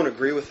patients. I don't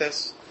agree with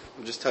this.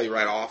 I'll just tell you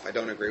right off, I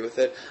don't agree with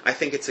it. I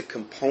think it's a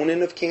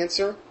component of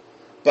cancer,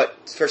 but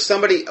there's so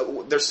many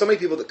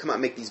people that come out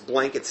and make these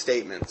blanket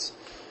statements,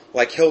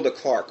 like Hilda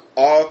Clark,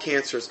 all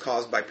cancer is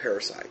caused by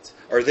parasites.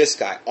 Or this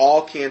guy,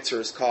 all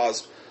cancer is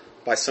caused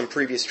by some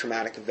previous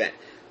traumatic event.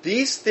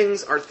 These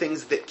things are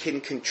things that can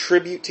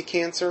contribute to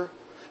cancer,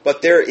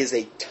 but there is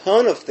a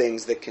ton of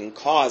things that can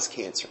cause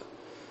cancer.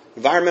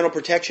 Environmental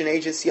Protection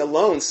Agency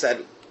alone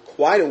said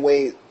quite a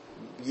way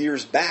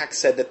years back,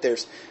 said that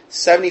there's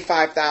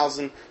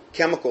 75,000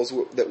 chemicals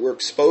that we're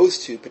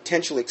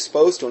potentially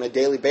exposed to on a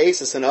daily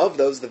basis, and of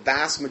those, the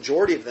vast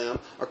majority of them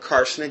are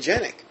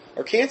carcinogenic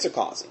or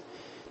cancer-causing.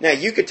 Now,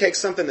 you could take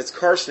something that's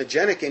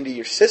carcinogenic into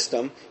your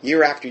system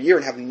year after year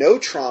and have no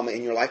trauma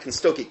in your life and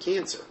still get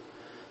cancer.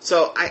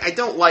 So I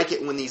don't like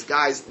it when these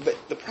guys, but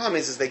the problem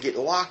is they get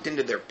locked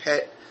into their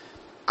pet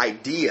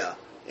idea,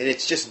 and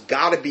it's just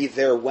got to be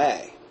their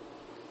way.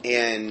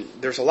 And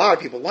there's a lot of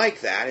people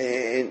like that,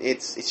 and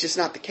it's just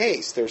not the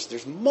case.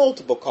 There's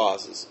multiple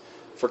causes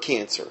for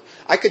cancer.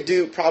 I could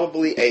do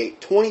probably a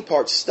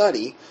 20-part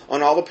study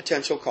on all the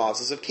potential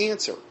causes of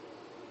cancer.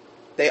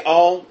 They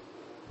all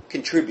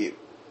contribute.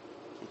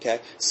 Okay,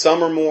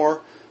 some are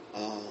more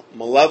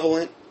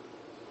malevolent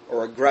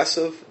or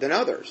aggressive than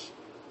others,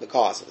 the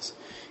causes.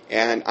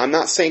 And I'm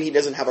not saying he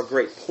doesn't have a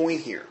great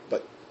point here,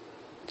 but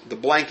the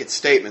blanket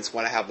statement's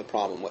what I have the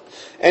problem with.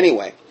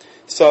 Anyway,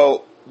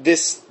 so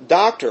this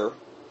doctor,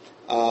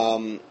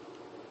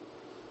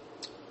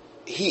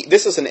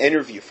 this is an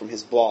interview from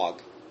his blog,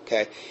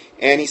 okay?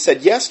 And he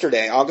said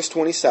yesterday, August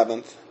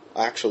 27th,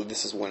 actually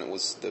this is when it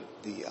was the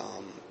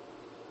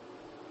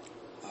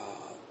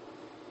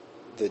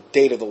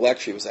date of the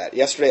lecture he was at.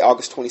 Yesterday,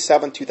 August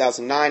 27,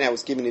 2009, I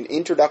was giving an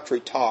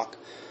introductory talk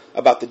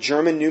about the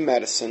German New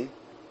Medicine,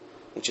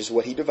 which is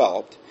what he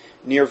developed,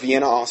 near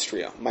Vienna,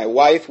 Austria. My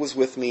wife was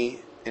with me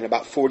and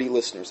about 40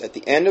 listeners. At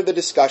the end of the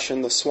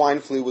discussion, the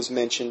swine flu was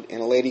mentioned,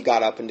 and a lady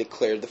got up and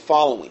declared the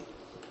following.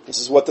 This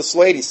is what this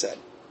lady said.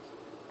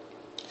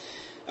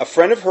 A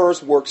friend of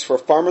hers works for a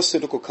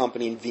pharmaceutical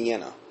company in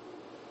Vienna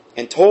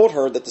and told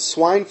her that the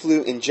swine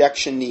flu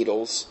injection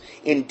needles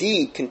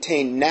indeed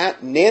contain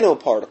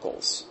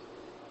nanoparticles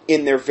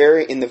in the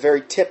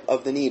very tip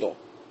of the needle,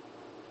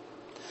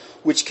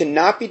 which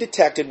cannot be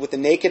detected with the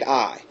naked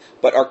eye,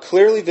 but are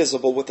clearly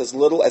visible with as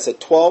little as a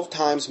 12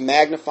 times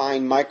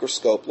magnifying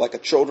microscope, like a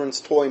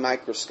children's toy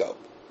microscope.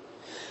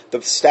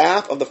 The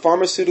staff of the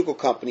pharmaceutical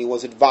company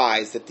was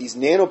advised that these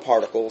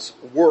nanoparticles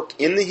work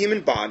in the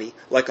human body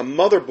like a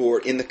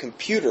motherboard in the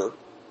computer,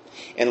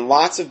 and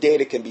lots of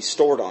data can be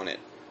stored on it.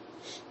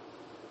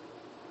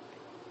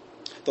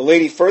 The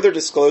lady further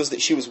disclosed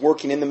that she was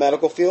working in the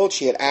medical field.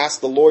 She had asked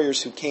the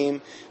lawyers who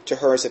came to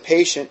her as a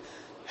patient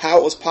how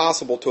it was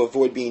possible to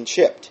avoid being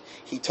chipped.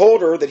 He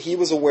told her that he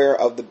was aware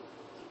of the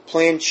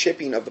planned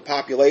chipping of the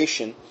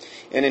population,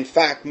 and in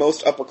fact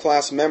most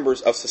upper-class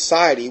members of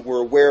society were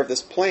aware of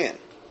this plan.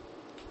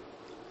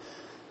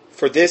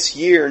 For this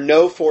year,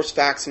 no forced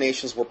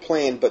vaccinations were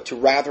planned, but to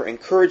rather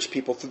encourage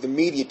people through the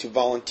media to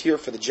volunteer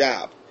for the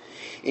jab.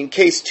 In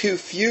case too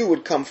few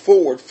would come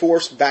forward,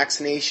 forced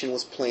vaccination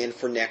was planned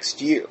for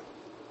next year,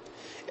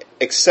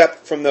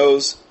 except from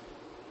those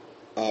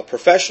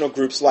professional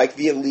groups like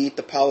the elite,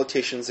 the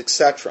politicians,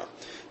 etc.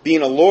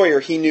 Being a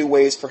lawyer, he knew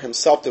ways for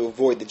himself to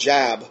avoid the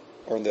jab,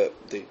 or the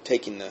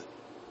taking the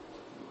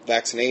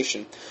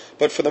vaccination.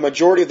 But for the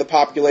majority of the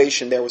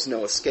population, there was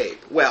no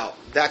escape. Well,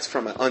 that's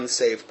from an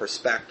unsaved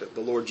perspective.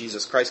 The Lord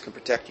Jesus Christ can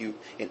protect you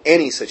in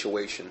any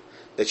situation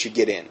that you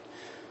get in.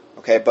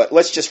 Okay, but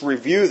let's just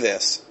review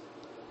this.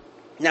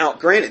 Now,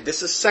 granted,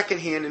 this is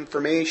secondhand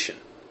information.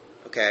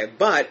 Okay,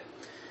 but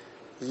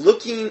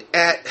looking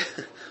at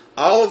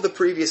all of the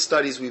previous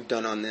studies we've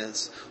done on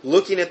this,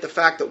 looking at the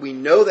fact that we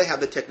know they have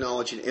the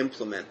technology to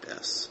implement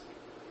this,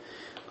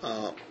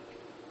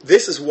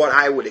 this is what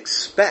I would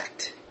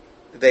expect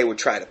they would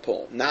try to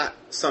pull. Not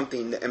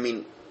something that,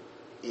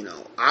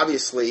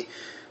 obviously,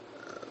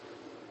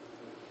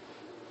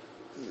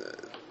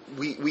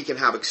 we can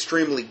have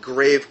extremely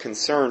grave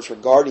concerns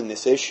regarding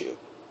this issue.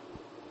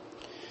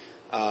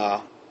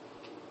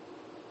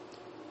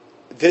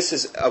 This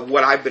is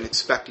what I've been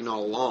expecting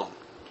all along,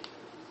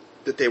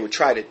 that they would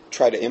try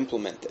to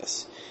implement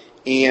this.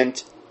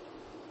 And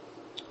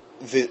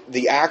these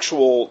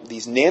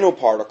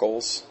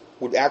nanoparticles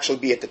would actually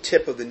be at the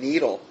tip of the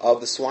needle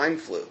of the swine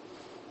flu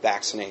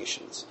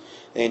vaccinations.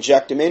 They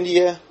inject them into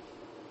you.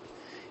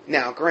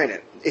 Now,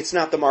 granted, it's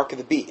not the mark of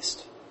the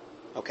beast,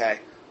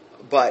 okay?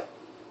 But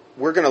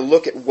we're going to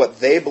look at what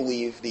they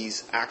believe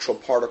these actual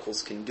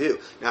particles can do.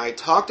 Now, I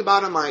talked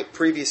about in my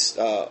previous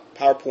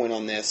PowerPoint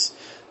on this,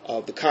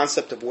 the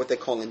concept of what they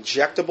call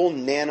injectable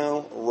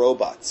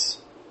nanorobots,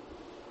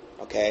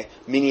 okay?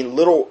 Meaning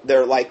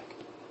they're like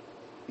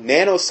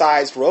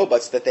nano-sized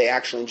robots that they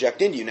actually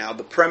inject into you. Now,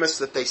 the premise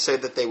that they say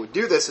that they would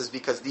do this is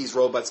because these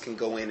robots can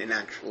go in and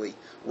actually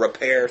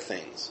repair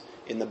things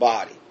in the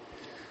body.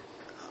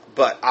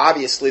 But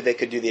obviously they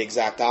could do the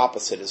exact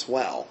opposite as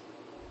well.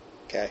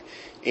 Okay?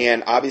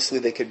 And obviously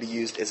they could be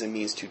used as a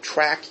means to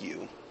track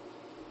you.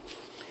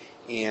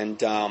 And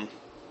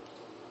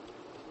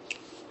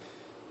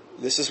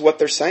this is what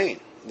they're saying.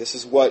 This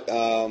is what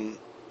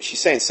she's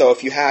saying. So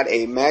if you had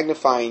a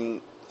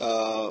magnifying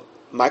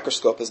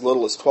microscope as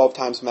little as 12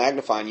 times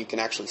magnifying, you can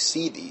actually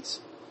see these.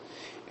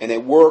 And they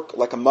work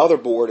like a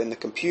motherboard in the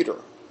computer.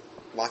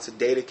 Lots of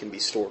data can be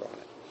stored on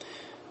it.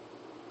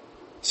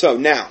 So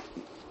now,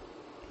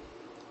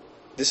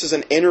 this is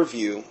an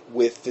interview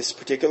with this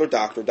particular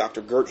doctor,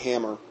 Dr. Gert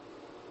Hammer,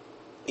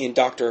 and he's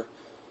not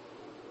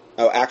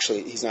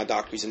a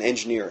doctor, he's an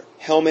engineer,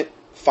 Helmut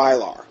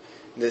Filar.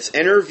 This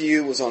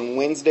interview was on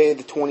Wednesday,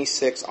 the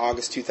 26th,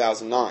 August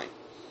 2009.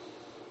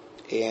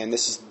 And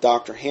this is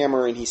Dr.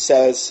 Hammer, and he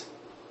says,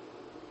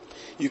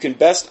 you can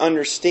best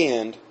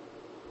understand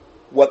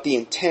what the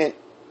intent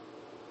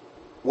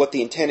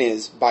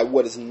is by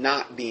what is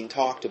not being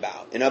talked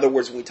about. In other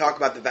words, when we talk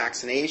about the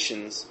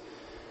vaccinations,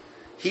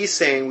 he's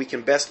saying we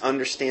can best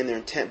understand their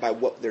intent by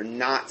what they're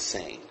not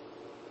saying.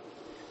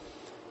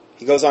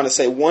 He goes on to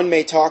say, one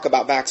may talk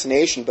about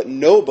vaccination, but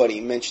nobody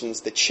mentions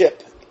the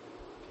chip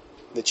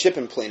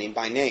implanting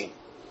by name.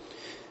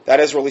 That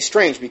is really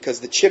strange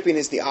because the chipping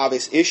is the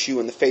obvious issue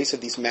in the face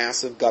of these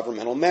massive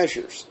governmental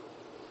measures.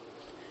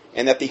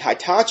 And that the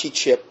Hitachi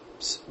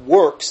chips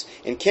works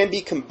and can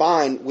be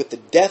combined with the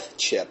death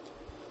chip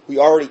we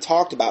already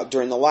talked about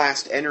during the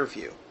last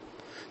interview.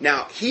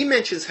 Now, he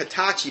mentions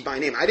Hitachi by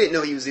name. I didn't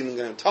know he was even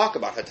going to talk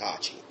about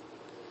Hitachi.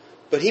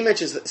 But he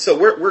mentions that, so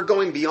we're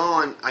going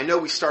beyond. I know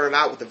we started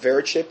out with the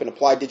Verichip and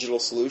Applied Digital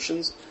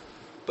Solutions,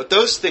 but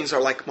those things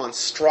are like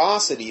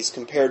monstrosities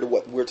compared to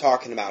what we're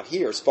talking about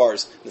here as far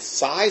as the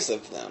size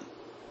of them.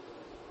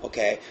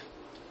 Okay?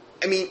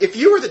 I mean, if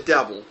you were the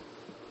devil,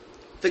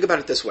 think about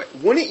it this way.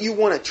 Wouldn't you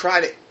want to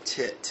try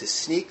to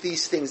sneak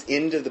these things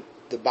into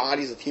the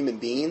bodies of human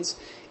beings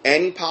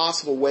any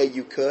possible way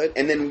you could,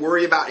 and then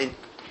worry about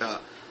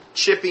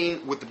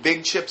chipping with the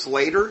big chips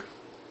later?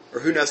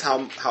 Or who knows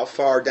how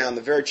far down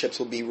the Verichips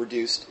will be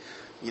reduced,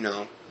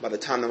 by the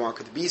time the mark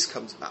of the beast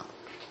comes about.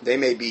 They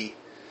may be,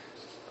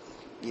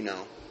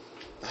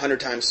 100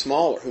 times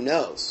smaller. Who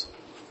knows?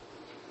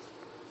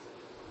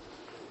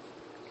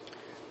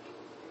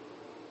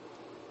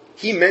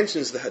 He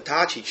mentions the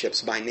Hitachi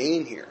chips by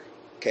name here,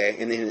 okay,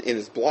 in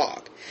his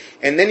blog.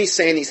 And then he's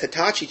saying these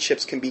Hitachi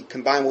chips can be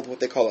combined with what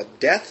they call a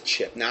death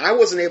chip. Now, I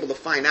wasn't able to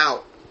find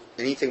out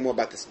anything more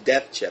about this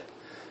death chip.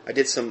 I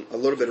did a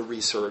little bit of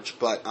research,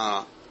 but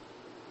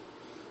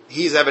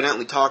he's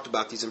evidently talked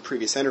about these in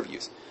previous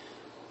interviews.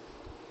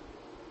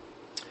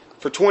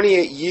 For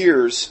 28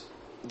 years,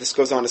 this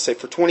goes on to say,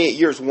 for 28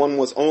 years, one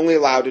was only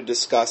allowed to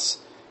discuss,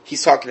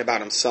 he's talking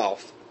about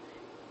himself.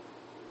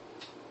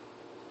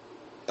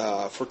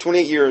 For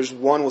 28 years,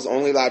 one was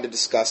only allowed to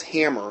discuss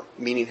Hammer,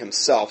 meaning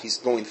himself. He's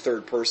going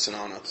third person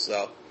on us.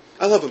 So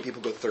I love when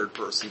people go third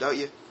person, don't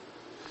you?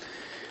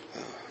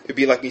 It'd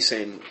be like me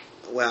saying,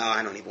 well,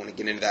 I don't even want to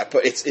get into that,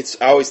 but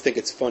I always think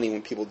it's funny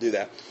when people do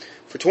that.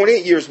 For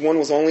 28 years, one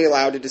was only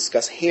allowed to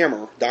discuss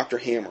Hammer, Dr.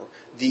 Hammer,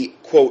 the,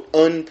 quote,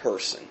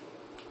 unperson.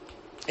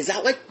 Is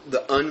that like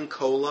the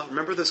Uncola?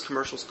 Remember those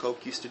commercials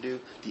Coke used to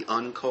do? The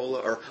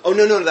Uncola? Or, oh,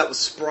 no, that was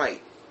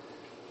Sprite.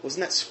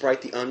 Wasn't that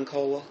Sprite the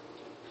Uncola?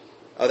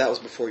 Oh, that was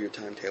before your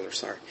time, Taylor,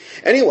 sorry.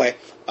 Anyway,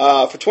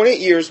 for 28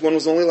 years, one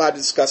was only allowed to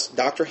discuss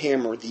Dr.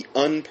 Hammer, the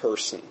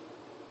unperson.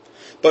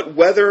 But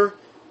whether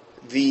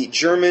the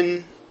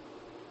German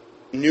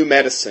new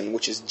medicine,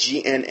 which is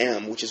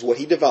GNM, which is what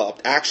he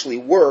developed, actually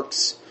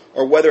works,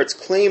 or whether its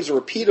claims are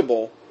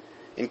repeatable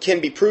and can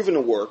be proven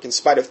to work in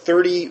spite of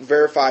 30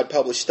 verified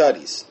published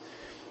studies.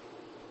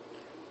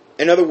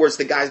 In other words,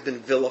 the guy's been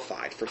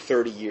vilified for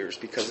 30 years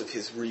because of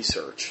his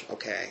research,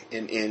 okay?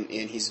 And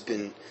he's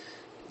been,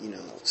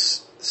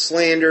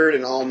 slandered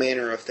and all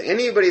manner of things.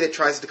 Anybody that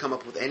tries to come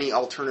up with any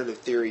alternative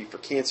theory for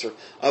cancer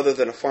other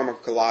than a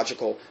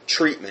pharmacological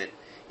treatment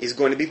is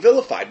going to be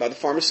vilified by the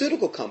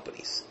pharmaceutical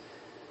companies.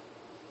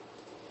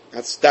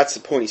 That's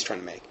the point he's trying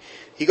to make.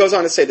 He goes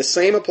on to say the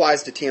same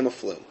applies to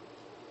Tamiflu.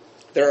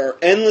 There are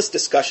endless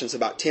discussions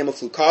about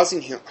Tamiflu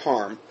causing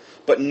harm,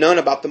 but none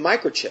about the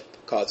microchip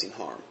causing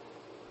harm.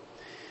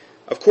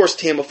 Of course,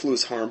 Tamiflu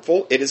is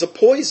harmful. It is a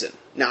poison.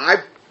 Now,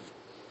 I've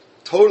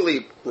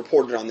totally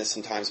reported on this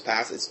in times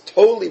past. It's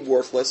totally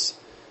worthless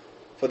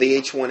for the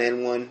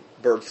H1N1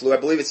 bird flu. I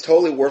believe it's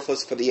totally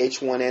worthless for the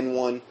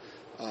H1N1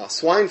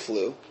 swine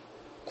flu.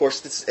 Of course,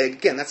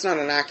 that's not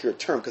an accurate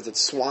term because it's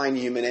swine,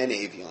 human, and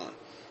avian.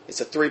 It's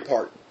a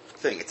three-part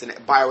thing. It's a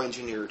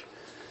bioengineered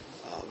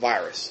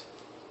virus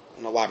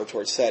in a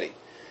laboratory setting.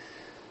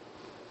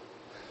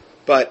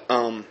 But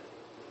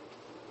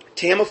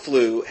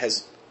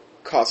Tamiflu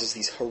causes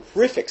these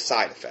horrific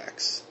side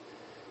effects,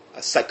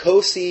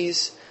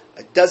 psychoses.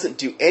 It doesn't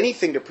do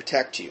anything to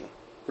protect you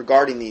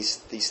regarding these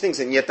things,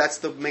 and yet that's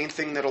the main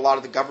thing that a lot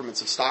of the governments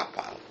have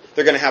stockpiled.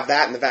 They're going to have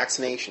that and the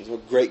vaccinations, a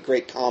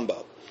great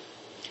combo.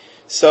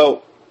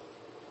 So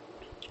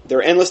there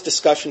are endless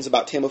discussions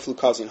about Tamiflu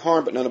causing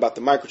harm, but none about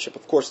the microchip.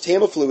 Of course,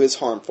 Tamiflu is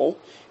harmful.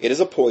 It is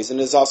a poison.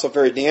 It is also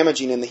very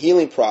damaging in the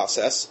healing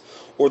process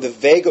or the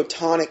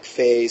vagotonic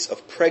phase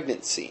of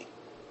pregnancy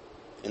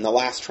in the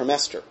last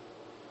trimester.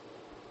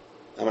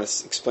 I'm going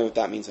to explain what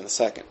that means in a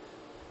second.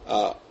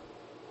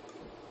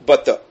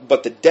 But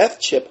the death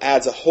chip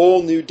adds a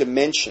whole new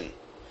dimension.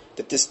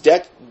 That this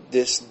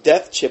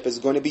death chip is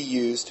going to be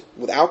used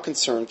without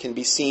concern can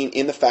be seen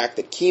in the fact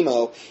that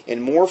chemo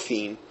and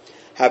morphine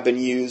have been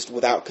used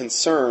without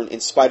concern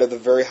in spite of the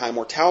very high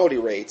mortality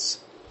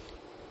rates,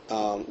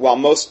 while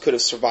most could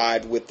have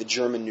survived with the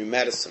German new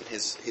medicine,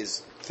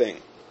 his thing.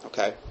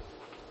 Okay,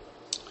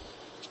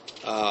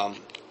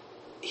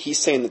 he's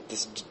saying that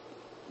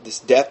this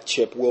death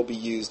chip will be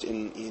used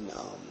in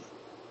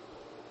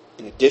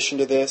addition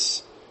to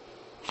this.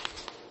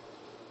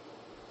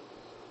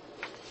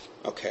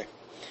 Okay,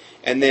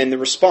 and then the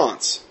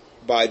response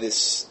by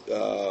this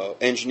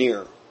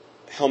engineer,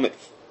 Helmut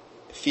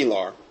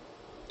Filar.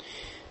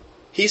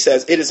 He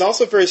says, it is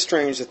also very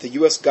strange that the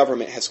U.S.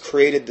 government has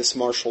created this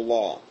martial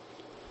law,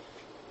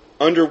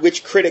 under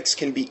which critics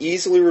can be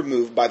easily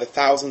removed by the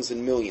thousands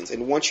and millions,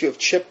 and once you have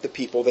chipped the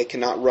people, they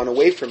cannot run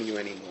away from you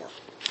anymore.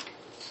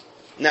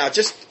 Now,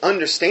 just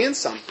understand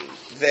something,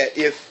 that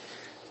if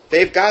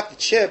they've got the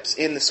chips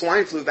in the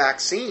swine flu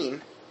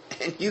vaccine,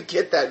 and you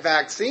get that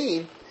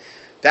vaccine,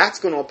 that's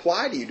going to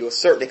apply to you to a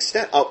certain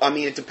extent. I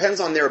mean, it depends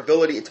on their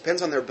ability. It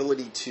depends on their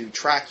ability to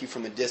track you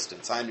from a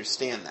distance. I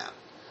understand that.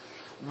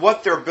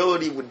 What their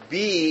ability would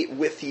be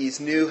with these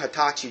new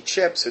Hitachi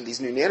chips or these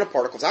new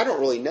nanoparticles, I don't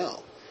really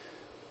know.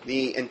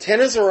 The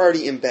antennas are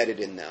already embedded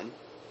in them,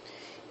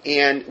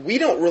 and we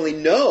don't really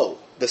know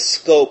the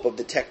scope of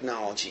the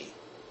technology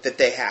that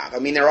they have. I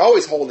mean, they're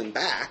always holding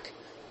back.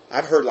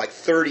 I've heard like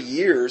 30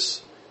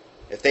 years.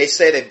 If they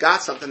say they've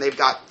got something, they've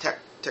got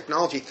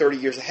technology 30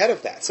 years ahead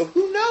of that. So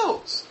who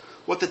knows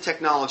what the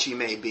technology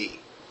may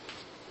be?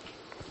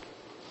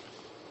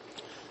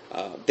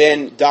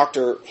 Then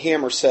Dr.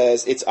 Hammer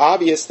says, it's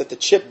obvious that the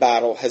chip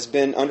battle has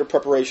been under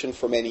preparation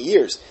for many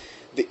years.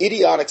 The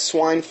idiotic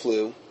swine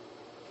flu,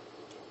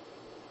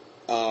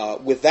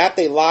 with that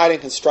they lied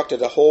and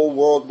constructed a whole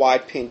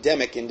worldwide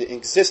pandemic into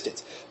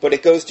existence. But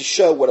it goes to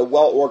show what a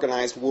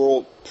well-organized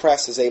world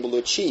press is able to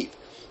achieve.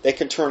 They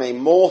can turn a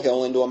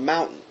molehill into a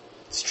mountain.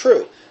 It's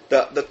true.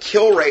 The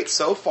kill rate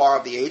so far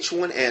of the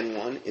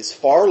H1N1 is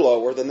far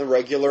lower than the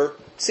regular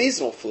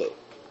seasonal flu.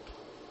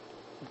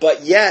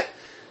 But yet,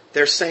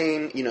 they're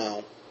saying,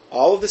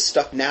 all of this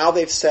stuff. Now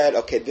they've said,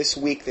 okay, this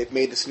week they've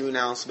made this new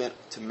announcement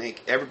to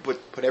make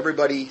put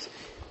everybody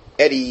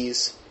at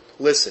ease.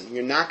 listen,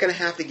 you're not going to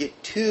have to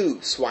get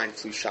 2 swine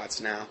flu shots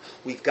now.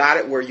 We've got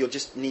it where you'll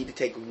just need to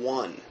take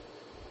 1.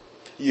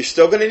 You're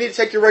still going to need to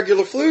take your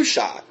regular flu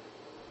shot.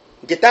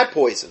 Get that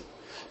poison.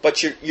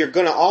 But you're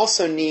going to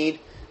also need,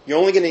 you're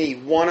only going to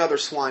need 1 other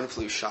swine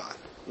flu shot.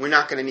 We're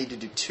not going to need to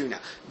do 2 now.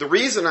 The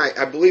reason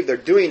I believe they're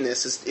doing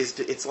this is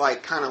it's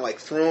like kind of like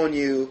throwing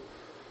you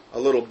a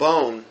little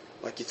bone,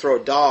 like you throw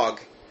a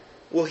dog.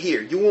 Well,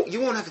 here, you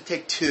won't have to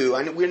take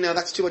 2. We know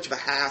that's too much of a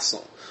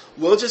hassle.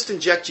 We'll just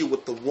inject you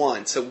with the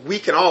 1, so we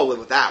can all live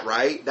with that,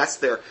 right? That's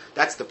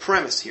the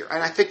premise here.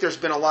 And I think there's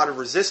been a lot of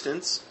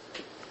resistance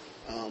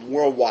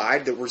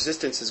worldwide. The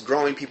resistance is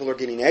growing. People are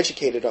getting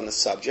educated on the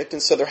subject,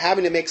 and so they're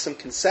having to make some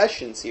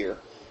concessions here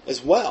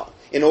as well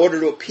in order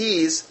to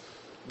appease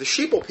the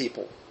sheeple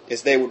people,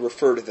 as they would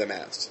refer to them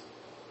as.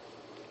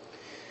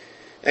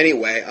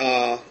 Anyway,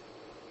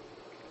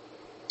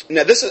 now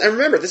and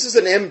remember, this is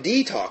an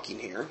MD talking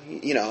here,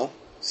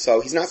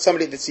 so he's not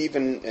somebody that's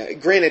even,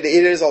 granted,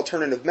 it is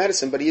alternative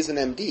medicine, but he is an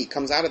MD, he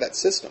comes out of that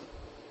system.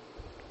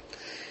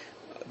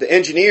 The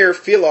engineer,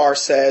 Philar,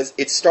 says,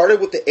 it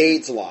started with the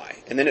AIDS lie,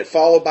 and then it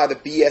followed by the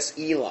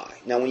BSE lie.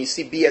 Now, when you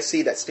see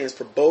BSE, that stands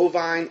for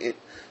bovine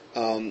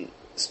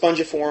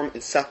spongiform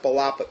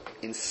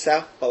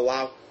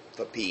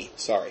encephalopathy.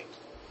 Sorry.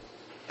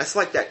 That's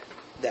like that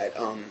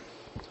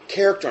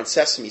character on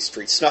Sesame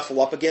Street,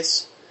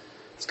 Snuffleupagus.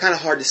 It's kind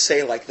of hard to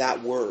say like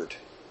that word.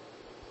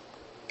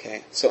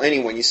 Okay, so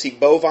anyway, you see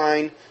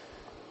bovine,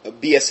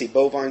 BSE,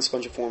 bovine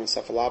spongiform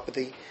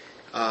encephalopathy.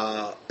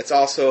 It's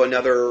also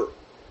another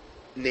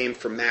name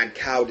for mad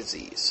cow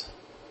disease.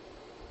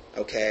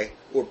 Okay,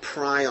 or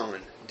prion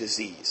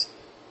disease,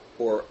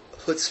 or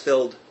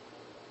Hutzfeld.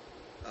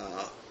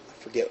 I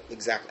forget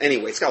exactly.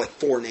 Anyway, it's got like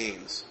 4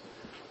 names.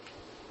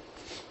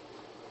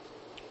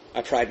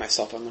 I pride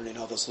myself on learning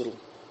all those little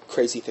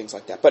crazy things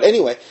like that. But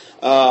anyway,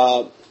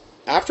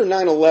 after the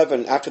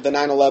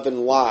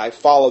 9/11 lie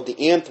followed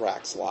the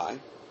anthrax lie,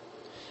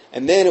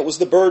 and then it was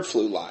the bird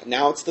flu lie.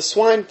 Now it's the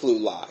swine flu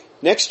lie.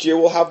 Next year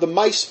we'll have the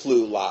mice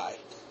flu lie.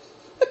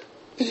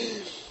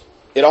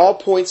 It all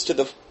points to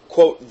the,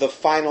 quote, the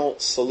final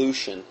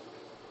solution.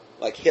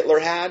 Like Hitler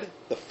had,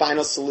 the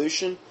final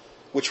solution,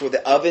 which were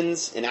the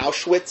ovens in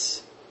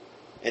Auschwitz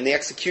and the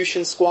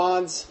execution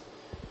squads.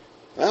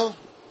 Well,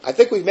 I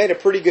think we've made a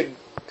pretty good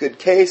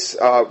case.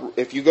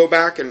 If you go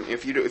back and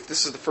if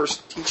this is the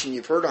first teaching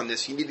you've heard on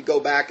this, you need to go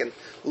back and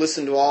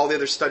listen to all the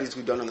other studies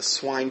we've done on the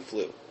swine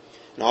flu.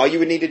 And all you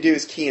would need to do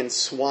is key in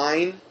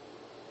swine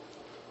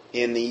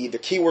in the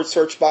keyword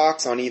search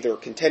box on either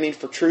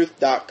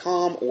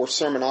contendingfortruth.com or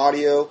sermon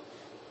audio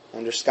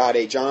under Scott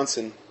A.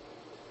 Johnson,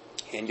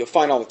 and you'll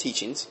find all the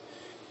teachings.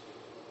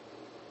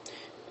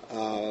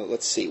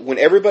 Let's see. When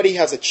everybody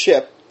has a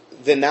chip,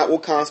 then that will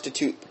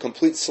constitute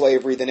complete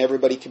slavery. Then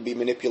everybody can be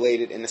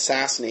manipulated and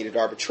assassinated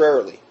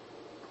arbitrarily.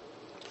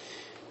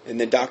 And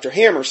then Dr.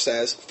 Hammer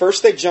says,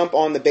 first they jump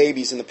on the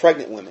babies and the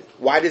pregnant women.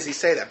 Why does he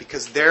say that?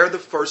 Because they're the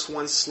first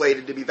ones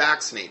slated to be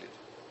vaccinated.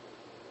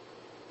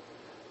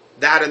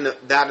 That and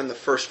the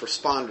first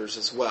responders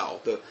as well.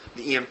 The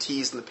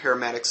EMTs and the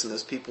paramedics and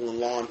those people in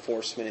law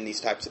enforcement and these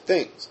types of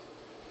things.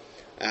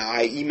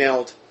 I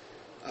emailed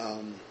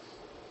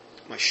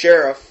my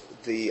sheriff,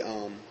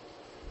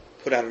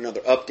 put out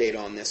another update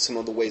on this, some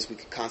of the ways we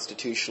could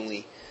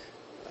constitutionally,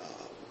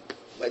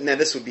 now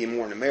this would be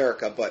more in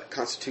America, but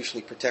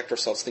constitutionally protect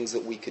ourselves, things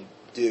that we could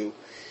do.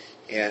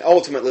 And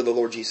ultimately the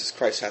Lord Jesus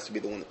Christ has to be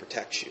the one that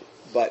protects you.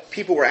 But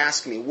people were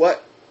asking me,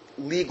 what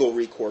legal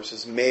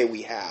recourses may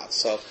we have?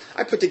 So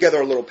I put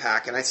together a little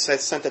pack, and I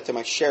sent that to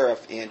my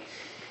sheriff, and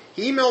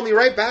he emailed me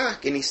right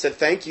back, and he said,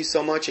 thank you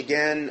so much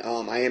again.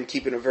 I am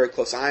keeping a very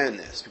close eye on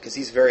this, because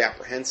he's very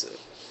apprehensive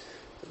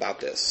about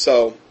this.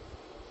 So,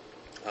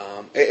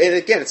 and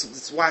again,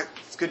 it's why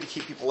it's good to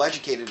keep people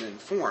educated and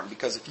informed,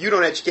 because if you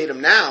don't educate them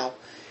now,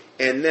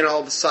 and then all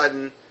of a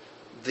sudden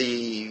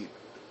the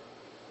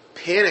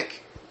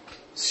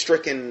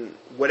panic-stricken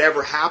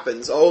whatever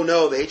happens, oh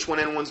no, the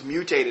H1N1's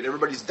mutated,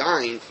 everybody's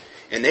dying,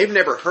 and they've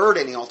never heard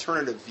any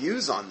alternative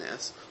views on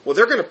this, well,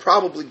 they're going to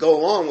probably go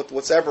along with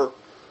what's ever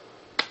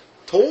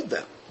told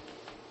them.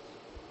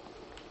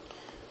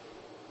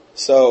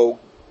 So,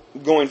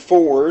 going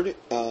forward,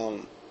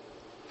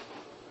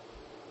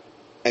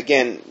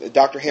 again,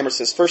 Dr. Hammer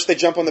says, first they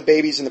jump on the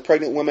babies and the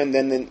pregnant women,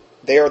 then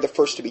they are the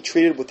first to be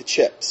treated with the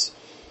chips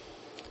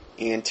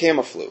and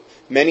Tamiflu.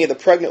 Many of the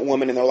pregnant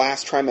women in their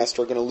last trimester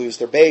are going to lose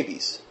their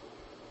babies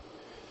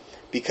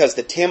because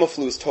the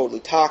Tamiflu is totally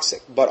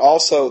toxic, but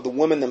also the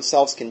women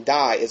themselves can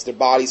die as their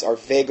bodies are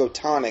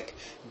vagotonic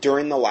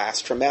during the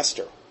last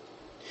trimester.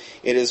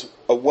 It is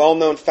a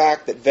well-known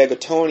fact that during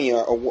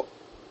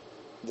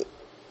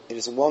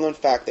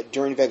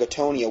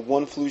vagotonia,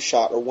 one flu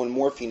shot or one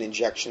morphine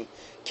injection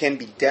can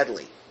be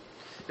deadly.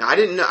 Now,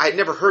 I'd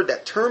never heard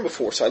that term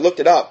before, so I looked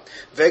it up.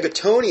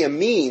 Vagotonia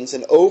means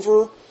an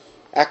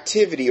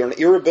overactivity or an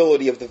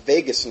irritability of the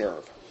vagus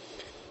nerve,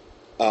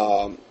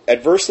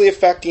 adversely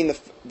affecting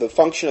the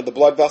function of the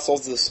blood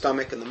vessels, the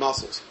stomach, and the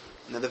muscles.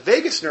 Now, the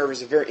vagus nerve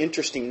is a very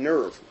interesting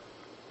nerve.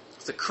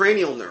 It's a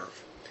cranial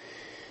nerve.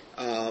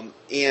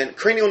 And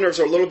cranial nerves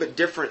are a little bit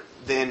different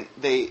than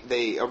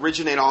they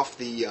originate off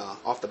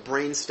the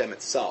brain stem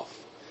itself.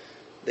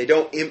 They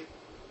don't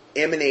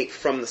emanate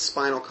from the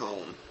spinal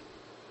column.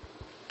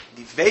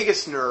 The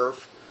vagus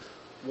nerve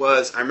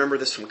was, I remember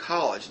this from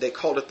college, they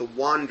called it the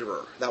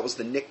wanderer. That was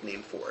the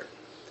nickname for it.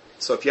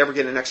 So if you ever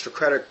get an extra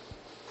credit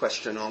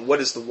question on what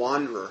is the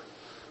wanderer,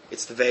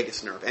 it's the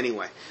vagus nerve.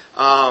 Anyway,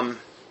 and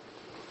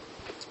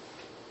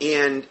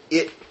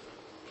it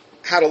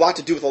had a lot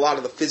to do with a lot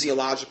of the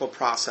physiological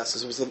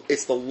processes.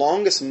 It's the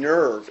longest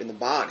nerve in the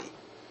body,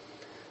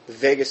 the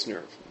vagus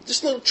nerve.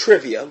 Just a little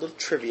trivia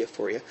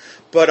for you.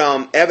 But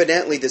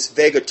evidently, this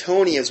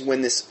vagatonia is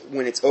when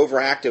it's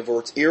overactive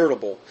or it's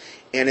irritable.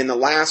 And in the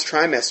last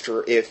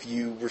trimester, if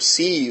you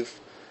receive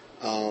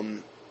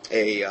a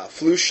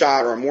flu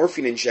shot or a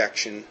morphine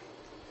injection,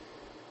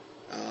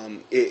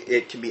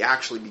 it can be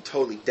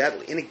totally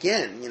deadly. And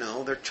again,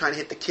 they're trying to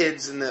hit the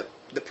kids and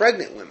the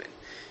pregnant women.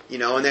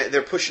 And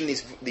they're pushing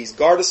these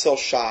Gardasil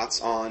shots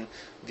on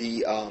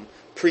the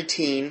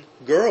preteen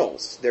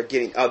girls. They're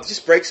getting. It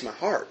just breaks my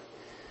heart.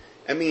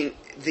 I mean,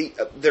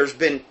 there's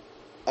been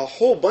a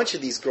whole bunch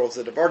of these girls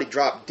that have already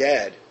dropped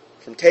dead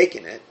from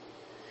taking it,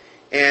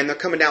 and they're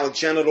coming down with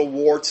genital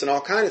warts and all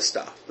kind of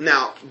stuff.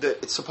 Now,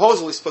 it's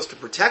supposedly supposed to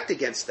protect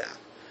against that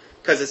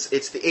because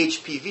it's the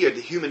HPV, or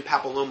the human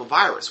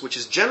papillomavirus, which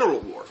is genital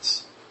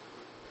warts,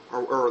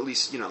 or at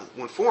least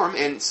one form.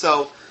 And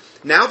so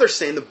now they're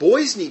saying the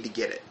boys need to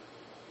get it.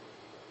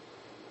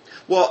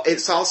 Well,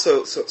 it's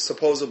also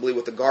supposedly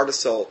with the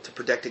Gardasil to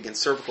protect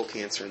against cervical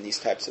cancer and these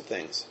types of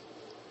things.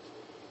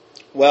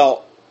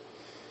 Well,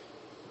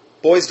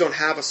 boys don't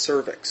have a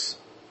cervix,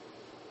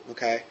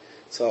 okay?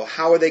 So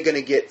how are they going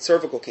to get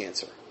cervical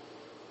cancer?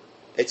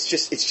 It's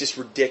just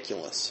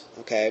ridiculous,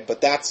 okay?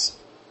 But that's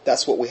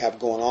what we have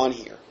going on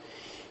here,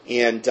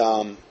 and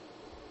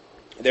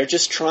they're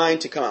just trying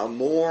to come out with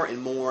more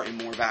and more and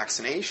more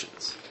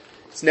vaccinations.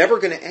 It's never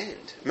going to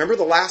end. Remember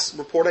the last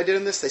report I did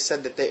on this? They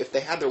said that if they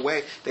had their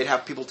way, they'd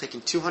have people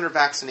taking 200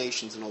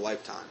 vaccinations in a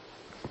lifetime.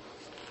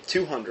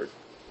 200.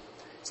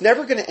 It's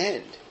never going to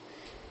end.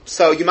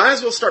 So you might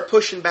as well start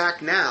pushing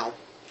back now,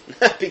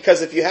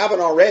 because if you haven't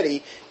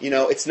already,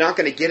 it's not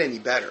going to get any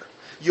better.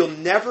 You'll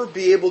never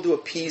be able to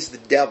appease the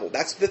devil.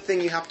 That's the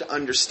thing you have to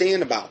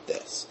understand about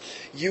this.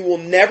 You will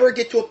never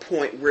get to a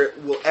point where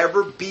it will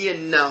ever be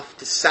enough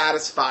to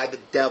satisfy the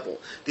devil.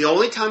 The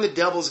only time the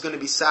devil is going to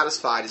be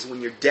satisfied is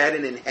when you're dead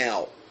and in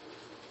hell.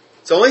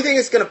 It's the only thing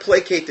that's going to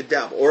placate the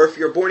devil. Or if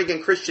you're a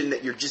born-again Christian,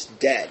 that you're just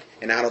dead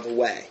and out of the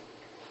way.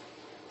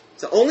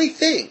 It's the only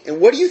thing. And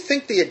what do you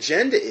think the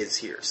agenda is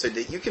here? So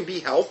that you can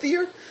be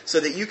healthier? So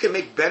that you can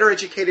make better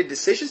educated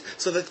decisions?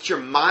 So that your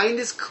mind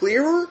is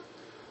clearer?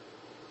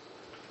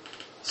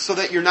 So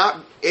that you're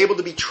not able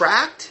to be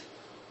tracked?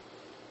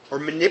 Or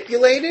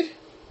manipulated?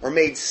 Or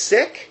made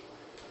sick?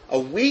 A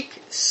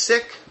weak,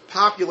 sick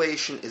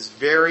population is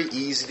very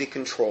easy to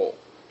control.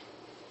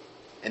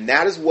 And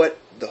that is what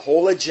the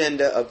whole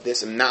agenda of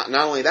this, and not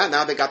only that,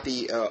 now they got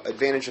the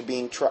advantage of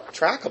being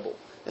trackable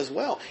as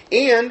well.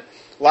 And,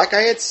 like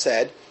I had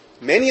said,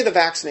 many of the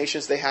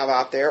vaccinations they have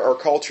out there are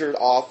cultured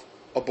off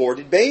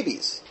aborted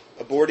babies,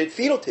 aborted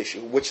fetal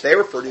tissue, which they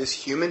refer to as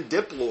human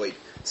diploid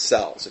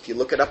cells, if you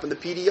look it up in the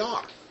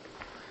PDR.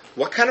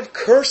 What kind of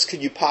curse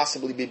could you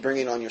possibly be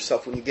bringing on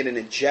yourself when you get an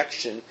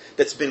injection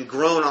that's been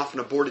grown off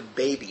an aborted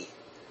baby?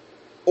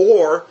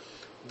 Or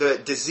the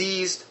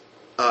diseased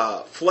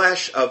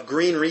flesh of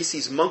green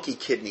Rhesus monkey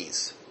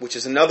kidneys, which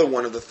is another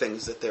one of the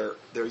things that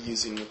they're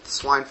using with the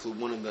swine flu,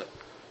 one of the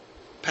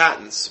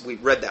patents. We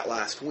read that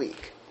last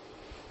week.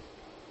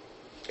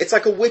 It's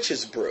like a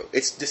witch's brew.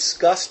 It's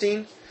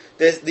disgusting.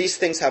 These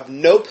things have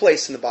no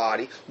place in the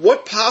body.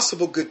 What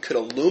possible good could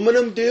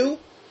aluminum do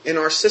in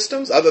our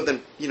systems other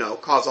than,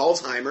 cause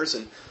Alzheimer's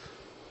and,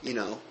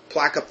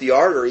 plaque up the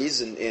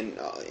arteries and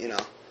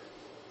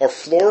or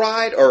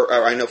fluoride, or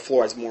I know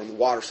fluoride's more in the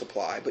water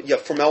supply, but you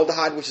have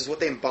formaldehyde, which is what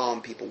they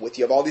embalm people with.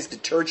 You have all these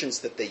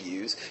detergents that they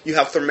use. You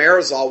have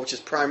thimerosal, which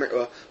is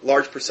a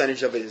large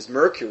percentage of it is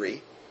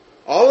mercury.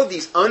 All of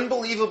these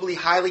unbelievably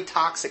highly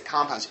toxic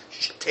compounds.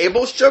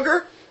 Table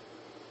sugar?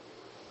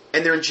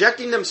 And they're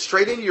injecting them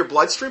straight into your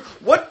bloodstream?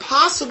 What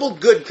possible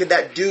good could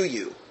that do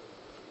you?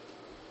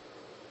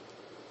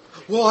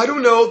 Well, I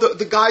don't know.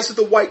 The guys with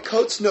the white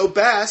coats know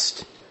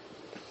best.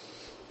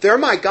 They're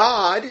my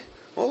God.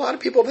 Well, a lot of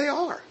people, they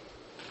are.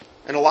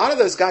 And a lot of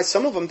those guys,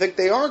 some of them think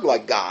they are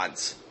like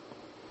gods.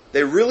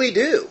 They really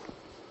do.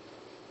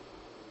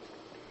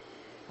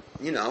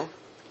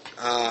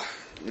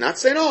 Not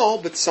saying all,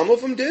 but some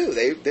of them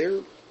do. They're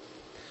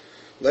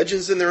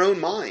legends in their own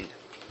mind.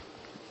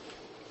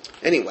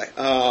 Anyway,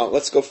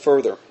 let's go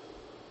further.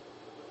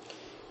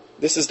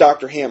 This is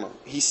Dr. Hammer.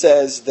 He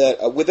says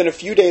that within a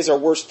few days our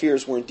worst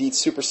fears were indeed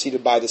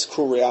superseded by this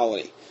cruel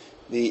reality.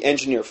 The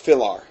engineer,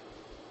 Philar.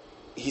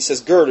 He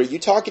says, Gerd, are you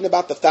talking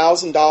about the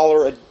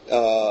 $1,000,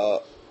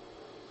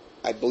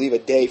 I believe, a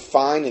day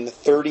fine and the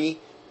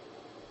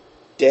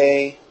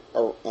 30-day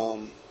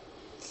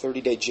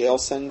jail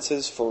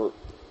sentences for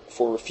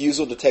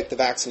refusal to take the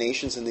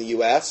vaccinations in the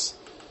U.S.?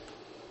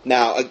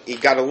 Now, you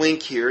got a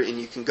link here, and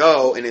you can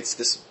go, and it's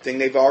this thing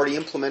they've already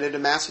implemented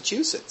in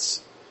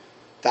Massachusetts.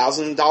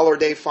 $1,000 a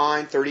day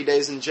fine, 30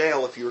 days in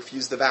jail if you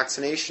refuse the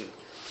vaccination.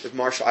 If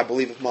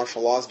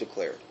martial law is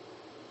declared.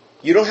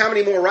 You don't have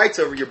any more rights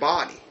over your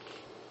body.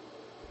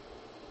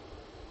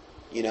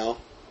 You know?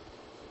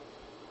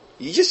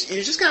 You're just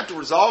going to have to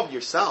resolve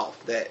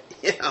yourself that,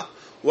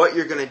 what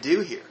you're going to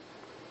do here.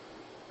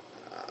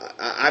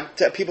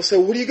 People say,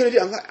 what are you going to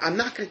do? I'm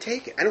not going to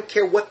take it. I don't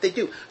care what they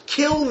do.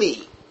 Kill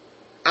me.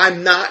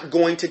 I'm not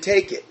going to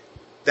take it.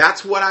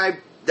 That's what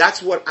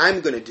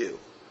I'm going to do.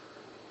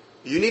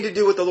 You need to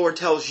do what the Lord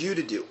tells you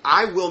to do.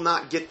 I will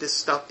not get this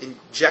stuff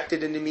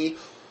injected into me.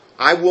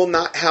 I will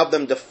not have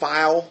them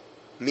defile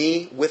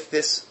me with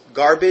this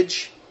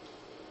garbage.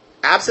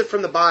 Absent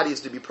from the body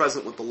is to be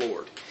present with the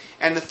Lord.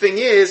 And the thing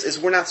is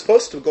we're not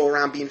supposed to go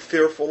around being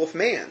fearful of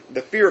man.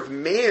 The fear of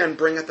man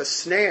bringeth a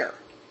snare.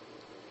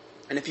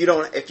 And if you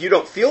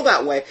don't feel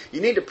that way,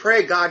 you need to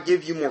pray God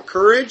give you more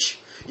courage.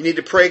 You need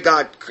to pray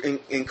God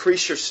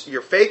increase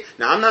your faith.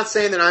 Now, I'm not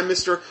saying that I'm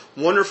Mr.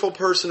 Wonderful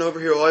person over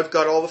here. Oh, I've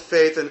got all the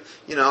faith, and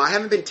I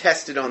haven't been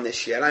tested on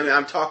this yet. I mean,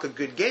 I'm talking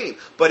good game.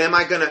 But am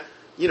I going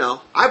to,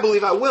 I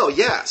believe I will,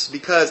 yes,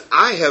 because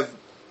I have,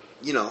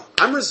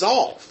 I'm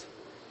resolved.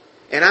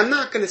 And I'm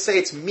not going to say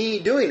it's me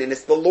doing it.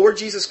 It's the Lord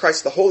Jesus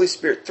Christ, the Holy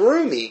Spirit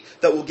through me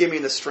that will give me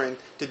the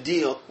strength to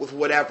deal with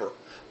whatever.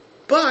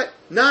 But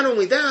not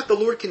only that, the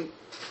Lord can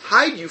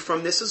hide you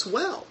from this as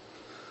well.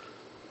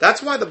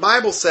 That's why the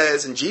Bible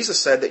says, and Jesus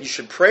said, that you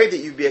should pray that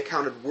you be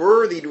accounted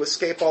worthy to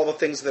escape all the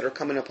things that are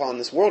coming upon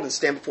this world and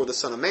stand before the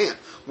Son of Man.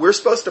 We're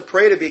supposed to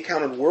pray to be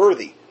accounted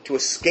worthy to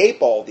escape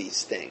all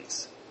these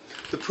things.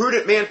 The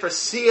prudent man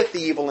foreseeth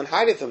the evil and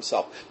hideth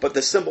himself, but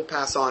the simple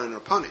pass on and are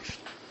punished.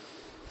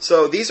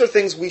 So these are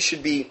things we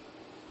should be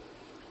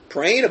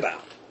praying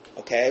about.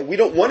 Okay? We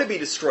don't want to be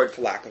destroyed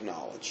for lack of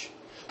knowledge.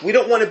 We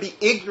don't want to be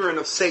ignorant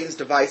of Satan's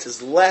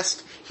devices,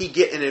 lest he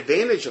get an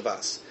advantage of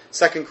us.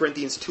 2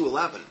 Corinthians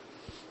 2:11.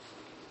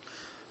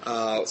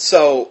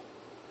 So,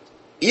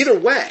 either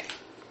way,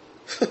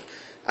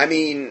 I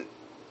mean,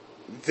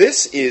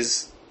 this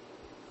is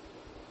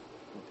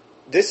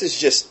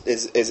just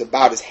is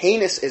about as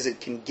heinous as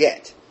it can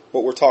get,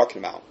 what we're talking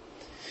about.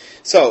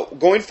 So,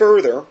 going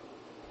further,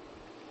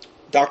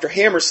 Dr.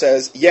 Hammer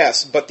says,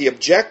 yes, but the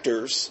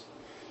objectors,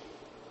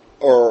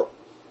 or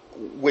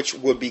which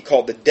would be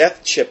called the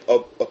death chip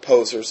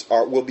opposers,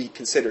 will be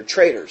considered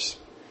traitors.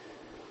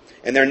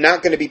 And they're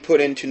not going to be put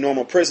into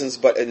normal prisons,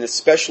 but in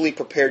especially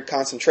prepared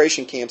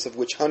concentration camps, of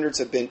which hundreds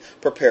have been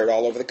prepared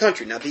all over the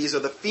country. Now, these are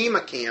the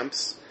FEMA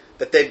camps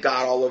that they've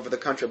got all over the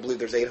country. I believe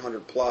there's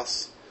 800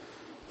 plus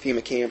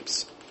FEMA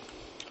camps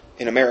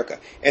in America.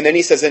 And then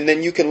he says, and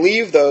then you can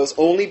leave those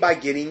only by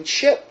getting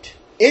chipped.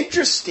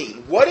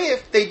 Interesting. What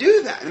if they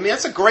do that? I mean,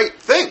 that's a great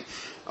thing.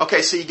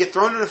 Okay, so you get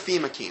thrown in a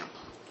FEMA camp.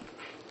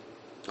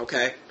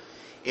 Okay?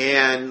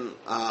 And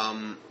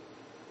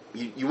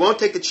you won't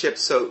take the chip,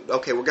 so,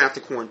 okay, we're going to have to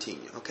quarantine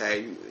you,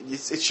 okay?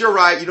 It's your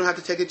right, you don't have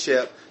to take a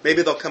chip.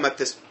 Maybe they'll come with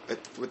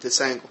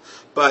this angle.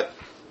 But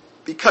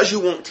because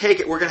you won't take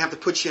it, we're going to have to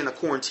put you in a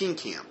quarantine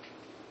camp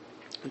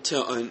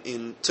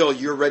until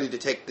you're ready to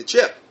take the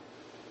chip.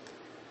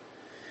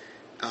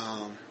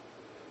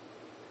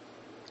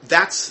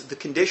 That's the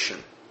condition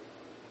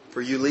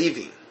for you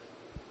leaving.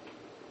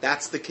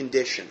 That's the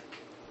condition.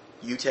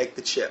 You take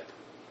the chip.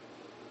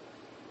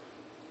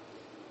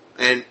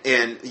 And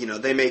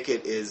they make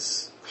it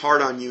as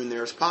hard on you in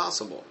there as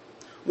possible.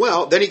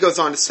 Well, then he goes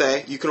on to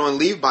say, you can only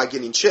leave by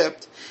getting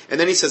chipped. And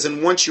then he says,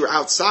 and once you're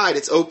outside,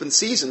 it's open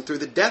season through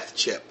the death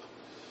chip.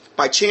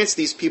 By chance,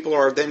 these people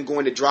are then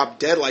going to drop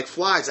dead like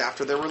flies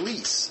after their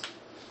release.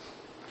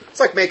 It's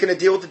like making a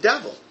deal with the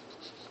devil.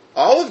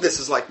 All of this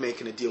is like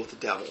making a deal with the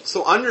devil.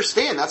 So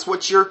understand, that's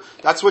what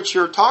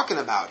you're talking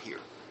about here.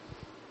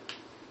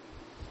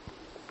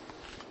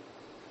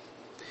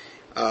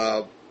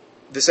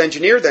 This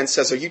engineer then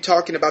says, are you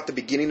talking about the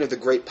beginning of the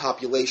great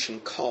population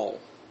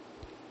call?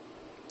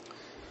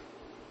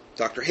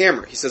 Dr.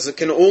 Hammer, he says, it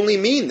can only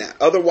mean that.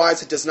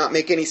 Otherwise, it does not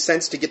make any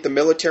sense to get the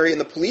military and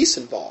the police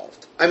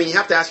involved. I mean, you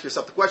have to ask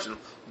yourself the question,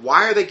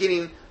 why are they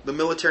getting the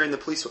military and the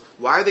police?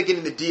 Why are they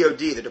getting the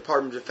DOD, the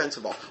Department of Defense,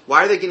 involved?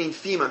 Why are they getting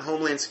FEMA and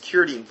Homeland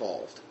Security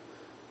involved?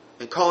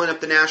 And calling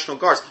up the National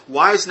Guards?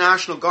 Why is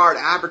National Guard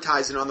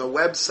advertising on their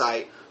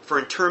website for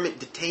internment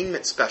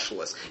detainment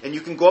specialists? And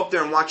you can go up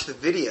there and watch the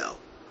video.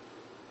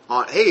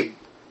 Hey,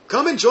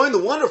 come and join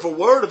the wonderful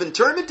world of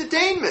internment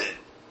detainment.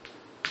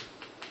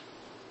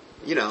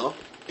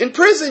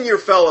 Imprison your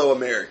fellow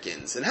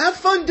Americans and have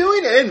fun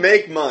doing it and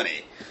make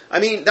money. I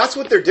mean, that's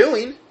what they're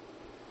doing.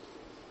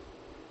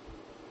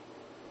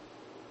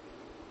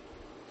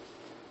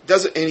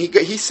 And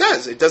he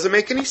says it doesn't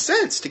make any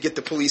sense to get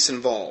the police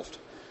involved.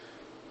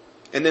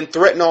 And then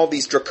threaten all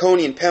these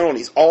draconian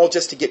penalties, all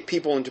just to get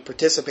people to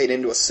participate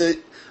into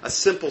a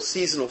simple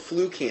seasonal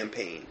flu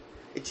campaign.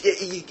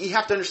 You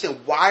have to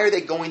understand, why are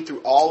they going through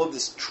all of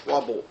this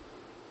trouble?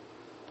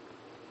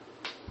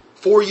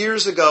 4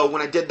 years ago,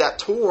 when I did that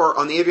tour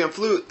on the avian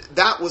flu,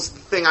 that was the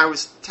thing I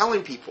was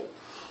telling people.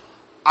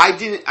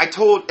 I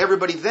told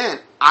everybody then,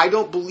 I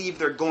don't believe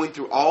they're going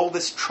through all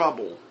this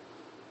trouble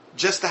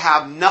just to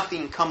have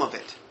nothing come of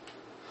it.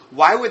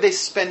 Why would they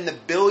spend the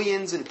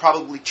billions and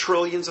probably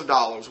trillions of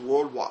dollars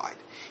worldwide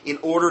in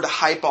order to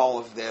hype all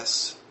of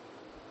this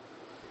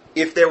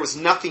if there was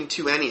nothing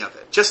to any of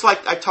it? Just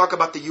like I talk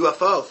about the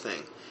UFO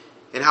thing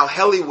and how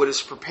Hollywood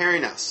is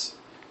preparing us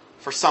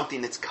for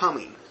something that's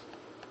coming.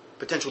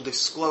 Potential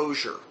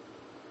disclosure.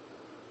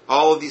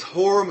 All of these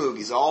horror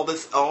movies, all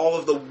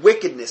of the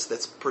wickedness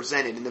that's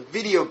presented in the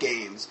video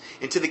games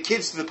and to the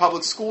kids through the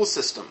public school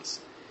systems.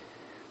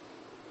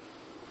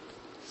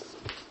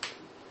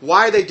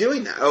 Why are they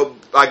doing that? Oh,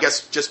 I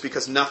guess just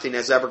because nothing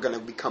is ever going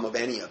to become of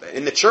any of it.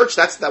 In the church,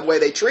 that's the way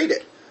they treat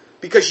it.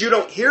 Because you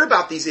don't hear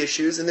about these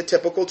issues in the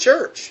typical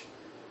church.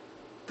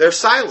 They're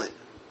silent.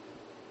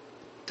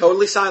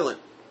 Totally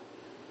silent.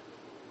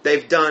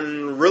 They've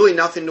done really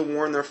nothing to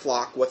warn their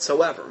flock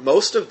whatsoever.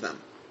 Most of them.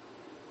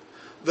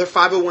 They're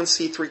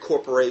 501c3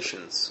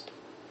 corporations.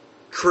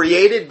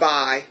 Created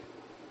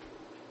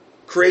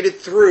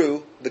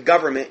through the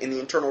government and the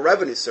Internal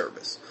Revenue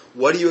Service.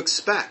 What do you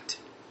expect?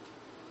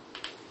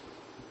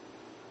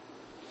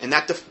 And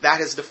that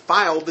has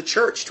defiled the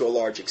church to a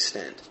large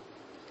extent.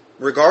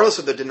 Regardless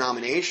of the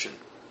denomination.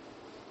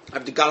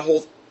 I've got a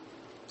whole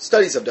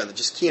studies I've done.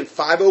 Just key in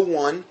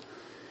 501,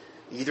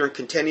 either in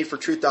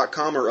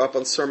contendingfortruth.com or up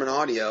on Sermon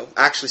Audio.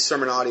 Actually,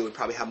 Sermon Audio would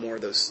probably have more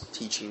of those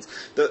teachings.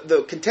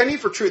 The Contending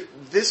for Truth,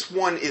 this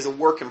one is a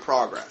work in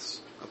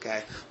progress.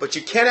 Okay? But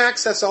you can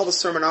access all the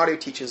Sermon Audio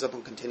teachings up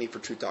on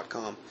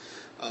contendingfortruth.com.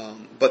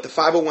 But the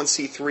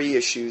 501c3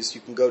 issues,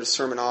 you can go to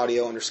Sermon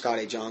Audio under Scott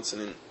A. Johnson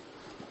and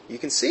you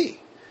can see.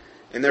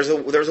 And there's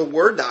a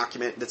Word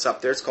document that's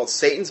up there. It's called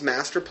Satan's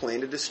Master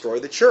Plan to Destroy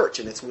the Church.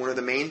 And it's one of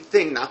the main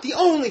things, not the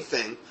only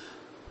thing,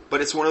 but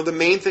it's one of the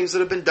main things that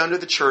have been done to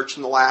the church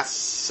in the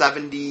last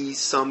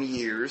 70-some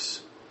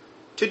years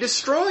to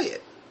destroy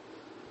it.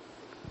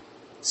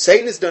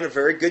 Satan has done a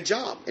very good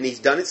job, and he's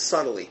done it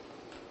subtly.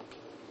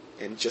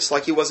 And just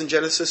like he was in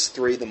Genesis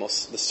 3, the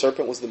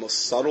serpent was the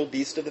most subtle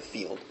beast of the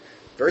field.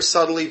 Very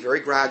subtly, very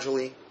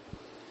gradually.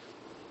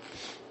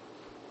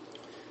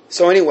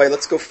 So anyway,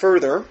 let's go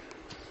further.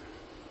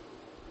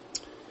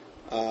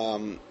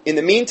 In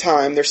the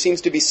meantime, there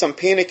seems to be some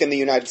panic in the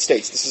United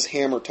States. This is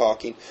Hammer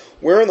talking.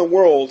 Where in the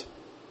world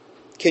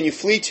can you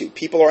flee to?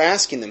 People are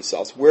asking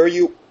themselves, where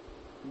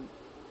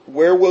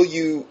will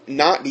you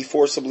not be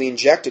forcibly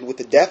injected with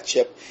the death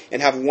chip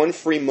and have one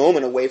free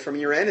moment away from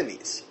your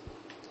enemies?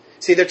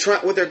 See,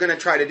 what they're going to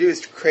try to do is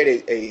to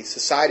create a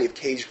society of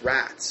caged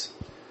rats.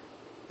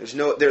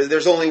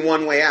 There's only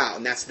one way out,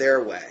 and that's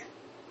their way.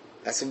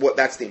 That's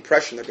the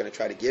impression they're going to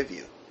try to give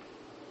you.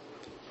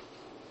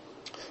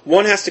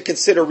 One has to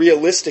consider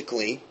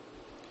realistically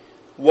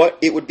what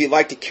it would be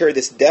like to carry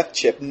this death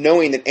chip,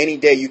 knowing that any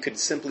day you could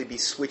simply be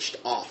switched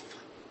off.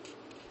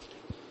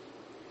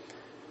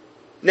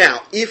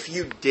 Now, if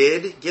you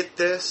did get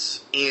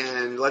this,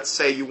 and let's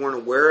say you weren't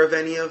aware of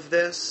any of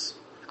this,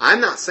 I'm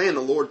not saying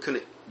the Lord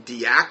couldn't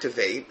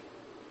deactivate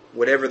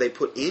whatever they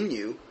put in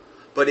you,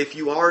 but if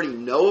you already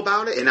know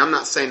about it, and I'm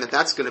not saying that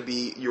that's going to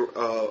be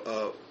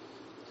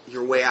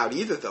your way out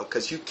either, though,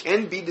 because you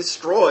can be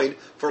destroyed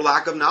for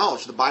lack of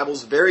knowledge. The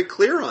Bible's very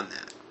clear on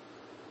that.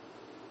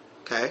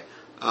 Okay?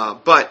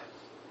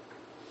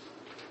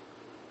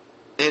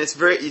 And it's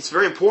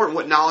very important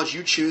what knowledge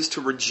you choose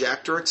to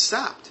reject or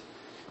accept.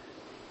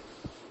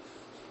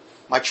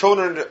 My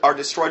children are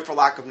destroyed for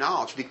lack of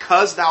knowledge.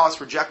 Because thou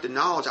hast rejected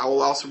knowledge, I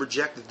will also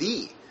reject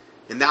thee.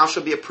 And thou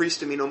shalt be a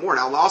priest to me no more. And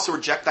I will also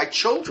reject thy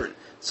children.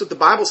 That's what the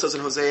Bible says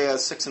in Hosea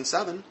 6 and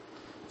 7.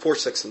 4,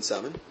 6, and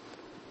 7.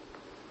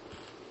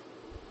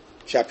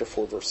 Chapter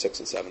 4, verse 6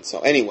 and 7.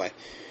 So anyway,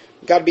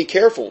 you've got to be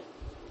careful.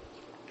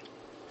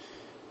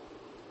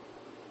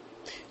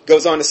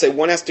 Goes on to say,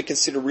 one has to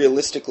consider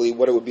realistically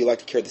what it would be like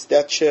to carry this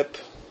death chip,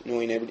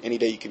 knowing any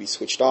day you could be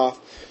switched off.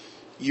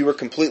 You are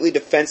completely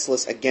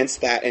defenseless against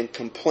that, and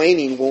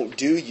complaining won't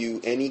do you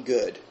any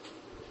good.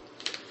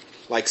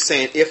 Like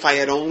saying, if I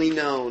had only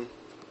known.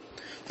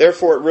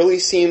 Therefore, it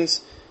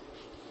seems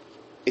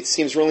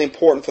really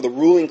important for the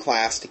ruling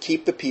class to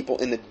keep the people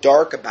in the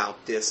dark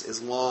about this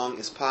as long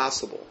as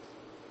possible.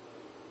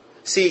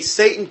 See,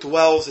 Satan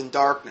dwells in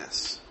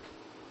darkness.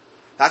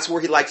 That's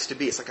where he likes to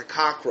be. It's like a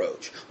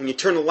cockroach. When you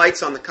turn the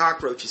lights on, the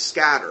cockroaches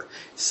scatter.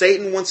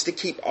 Satan wants to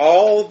keep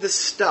all of this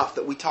stuff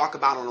that we talk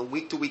about on a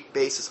week-to-week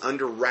basis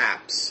under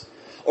wraps.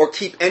 Or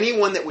keep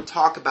anyone that would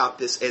talk about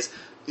this as,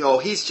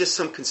 he's just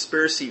some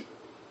conspiracy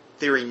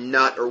theory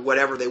nut or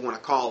whatever they want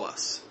to call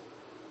us.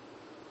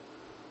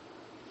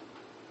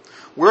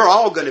 We're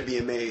all going to be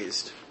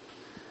amazed.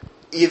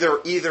 Either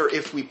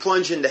if we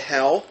plunge into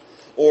hell,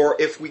 or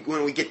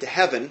when we get to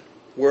heaven,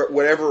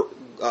 whatever,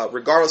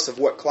 regardless of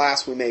what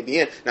class we may be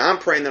in. Now, I'm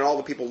praying that all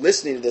the people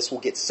listening to this will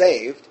get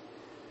saved.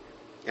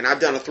 And I've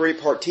done a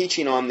 3-part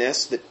teaching on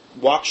this that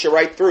walks you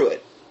right through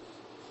it.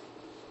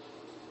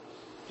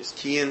 Just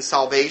key in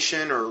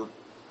salvation or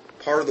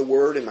part of the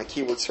word in my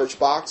keyword search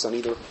box on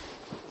either,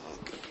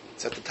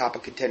 it's at the top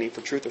of Contending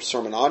for Truth or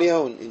Sermon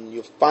Audio, and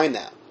you'll find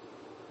that.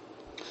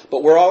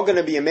 But we're all going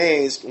to be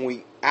amazed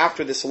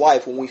after this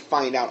life when we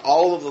find out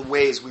all of the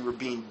ways we were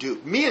being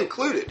duped, me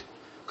included,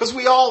 because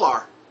we all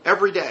are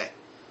every day.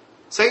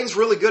 Satan's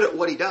really good at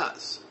what he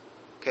does.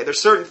 Okay,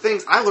 there's certain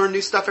things, I learn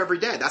new stuff every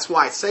day. That's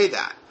why I say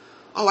that.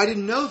 Oh, I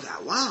didn't know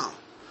that. Wow.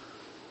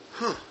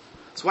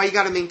 That's why you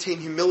got to maintain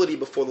humility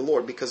before the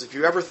Lord, because if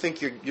you ever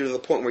think you're to the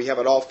point where you have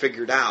it all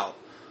figured out,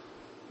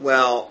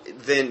 well,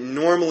 then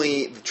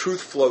normally the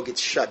truth flow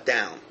gets shut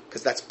down,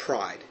 because that's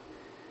pride.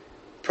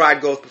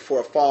 Pride goeth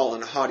before a fall,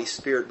 and a haughty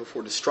spirit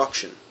before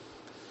destruction.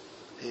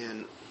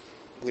 And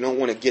we don't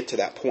want to get to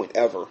that point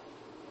ever.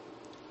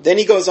 Then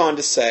he goes on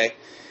to say,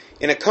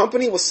 in a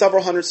company with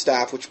several hundred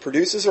staff which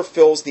produces or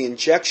fills the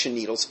injection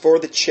needles for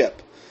the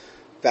chip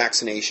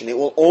vaccination, it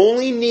will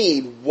only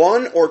need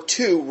 1 or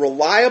 2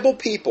 reliable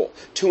people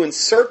to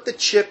insert the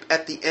chip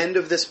at the end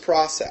of this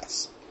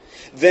process.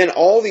 Then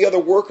all the other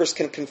workers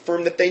can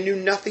confirm that they knew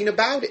nothing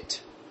about it.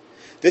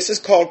 This is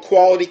called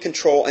quality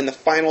control and the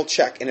final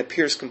check, and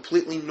appears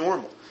completely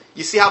normal.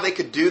 You see how they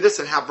could do this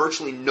and have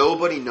virtually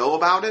nobody know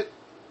about it?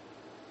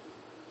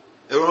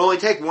 It would only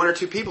take 1 or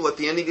 2 people at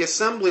the end of the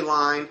assembly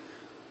line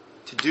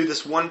to do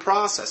this one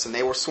process, and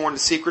they were sworn to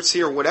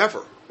secrecy or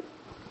whatever.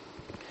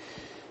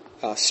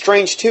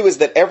 Strange, too, is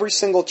that every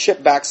single chip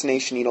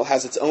vaccination needle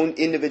has its own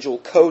individual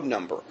code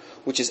number,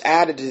 which is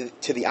added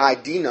to the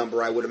ID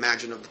number, I would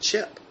imagine, of the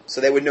chip. So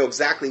they would know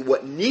exactly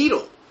what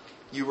needle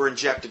you were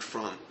injected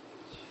from.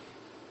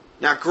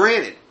 Now,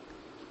 granted,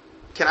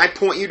 can I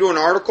point you to an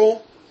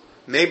article?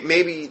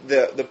 Maybe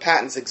the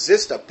patents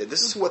exist up there.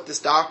 This is what this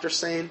doctor's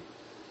saying.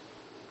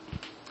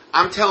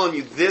 I'm telling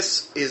you,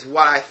 this is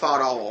what I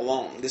thought all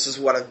along. This is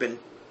what I've been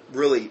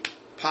really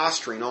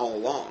posturing all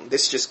along.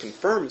 This just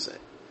confirms it.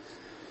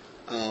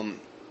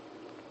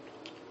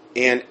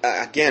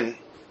 Again,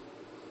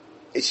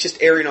 it's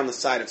just erring on the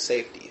side of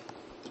safety,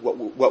 is what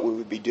we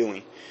would be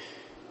doing.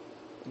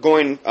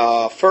 Going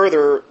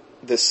further,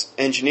 this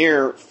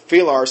engineer,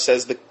 Filar,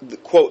 says,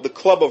 quote, the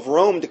Club of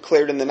Rome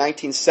declared in the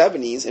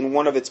 1970s in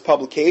one of its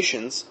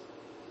publications,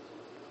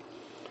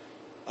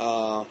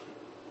 the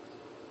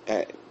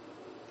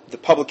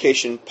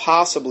publication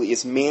possibly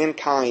is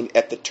Mankind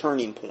at the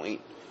Turning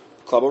Point,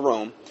 Club of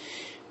Rome,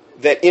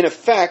 that in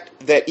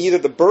effect, that either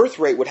the birth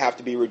rate would have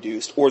to be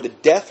reduced or the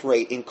death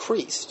rate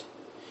increased.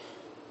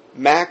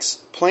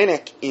 Max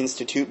Planck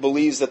Institute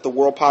believes that the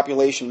world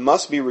population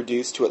must be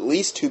reduced to at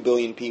least 2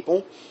 billion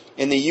people.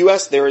 In the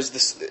U.S., there is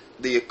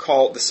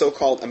the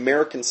so-called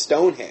American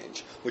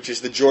Stonehenge, which is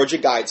the Georgia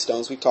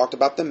Guidestones. We've talked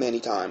about them many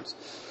times,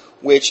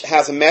 which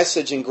has a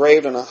message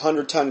engraved on a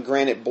 100-ton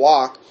granite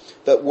block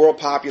that world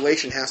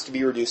population has to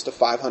be reduced to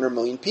 500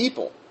 million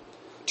people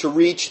to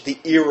reach the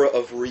era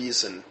of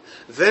reason.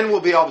 Then we'll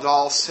be able to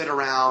all sit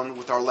around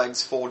with our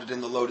legs folded in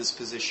the lotus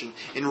position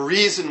and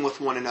reason with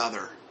one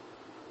another.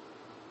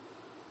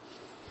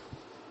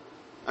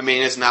 I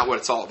mean, isn't that what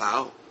it's all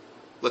about?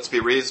 Let's be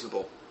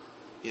reasonable.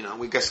 You know,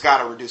 we just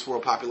got to reduce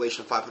world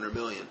population to 500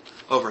 million,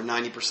 over a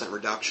 90%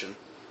 reduction.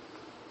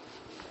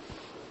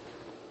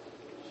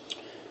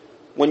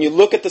 When you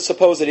look at the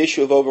supposed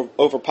issue of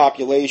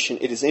overpopulation,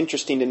 it is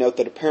interesting to note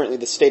that apparently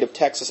the state of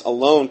Texas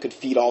alone could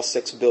feed all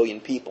 6 billion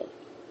people.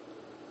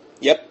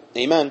 Yep,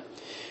 amen.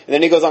 And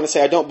then he goes on to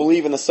say, I don't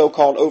believe in the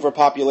so-called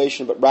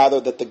overpopulation, but rather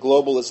that the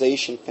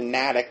globalization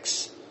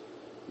fanatics,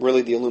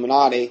 really the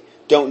Illuminati,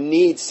 don't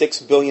need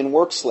 6 billion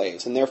work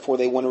slaves, and therefore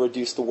they want to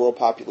reduce the world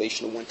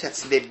population to 1/10.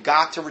 So they've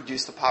got to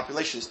reduce the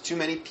population. There's too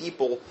many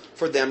people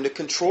for them to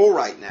control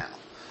right now.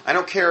 I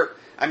don't care.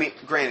 I mean,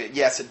 granted,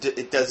 yes,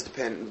 it does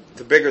depend.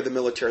 The bigger the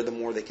military, the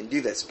more they can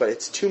do this. But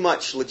it's too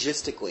much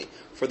logistically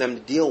for them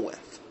to deal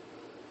with.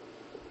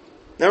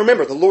 Now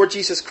remember, the Lord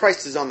Jesus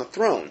Christ is on the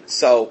throne.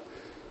 So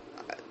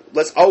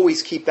let's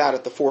always keep that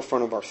at the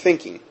forefront of our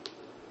thinking.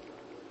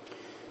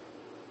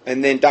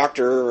 And then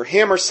Dr.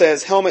 Hammer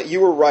says, Helmut, you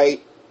were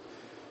right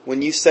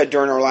when you said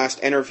during our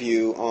last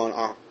interview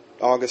on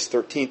August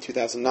 13,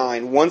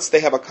 2009, once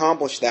they have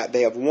accomplished that,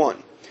 they have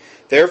won.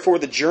 Therefore,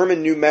 the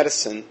German New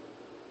Medicine,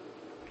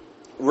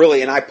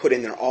 really, and I put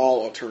in there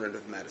all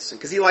alternative medicine,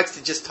 because he likes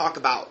to just talk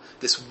about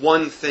this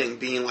one thing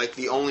being like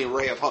the only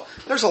ray of hope.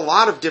 There's a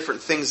lot of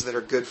different things that are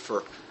good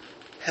for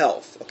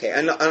health, okay?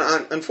 And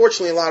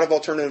unfortunately, a lot of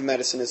alternative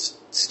medicine is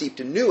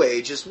steeped in New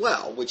Age as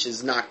well, which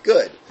is not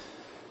good.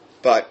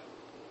 But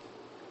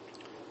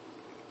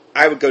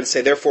I would go to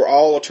say, therefore,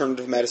 all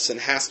alternative medicine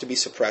has to be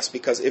suppressed,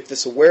 because if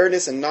this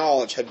awareness and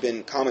knowledge had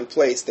been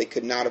commonplace, they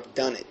could not have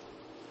done it.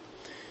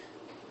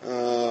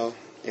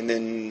 And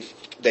then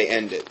they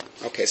end it.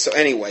 Okay, so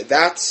anyway,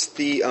 that's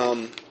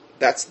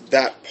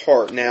that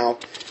part. Now,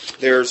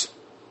 there's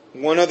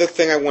one other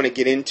thing I want to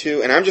get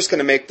into, and I'm just going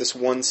to make this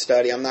one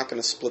study. I'm not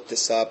going to split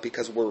this up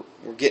because we're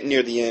getting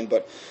near the end,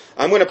 but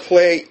I'm going to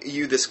play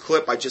you this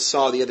clip I just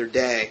saw the other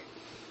day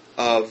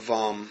of...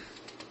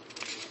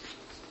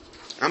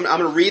 I'm going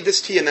to read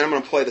this to you, and then I'm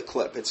going to play the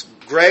clip. It's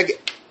Greg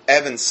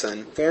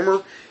Evanson,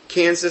 former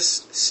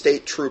Kansas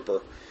State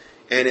Trooper.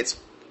 And it's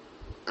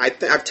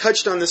I've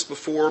touched on this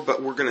before,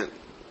 but we're going to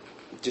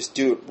just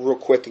do it real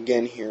quick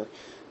again here.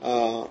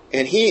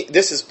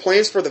 This is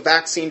plans for the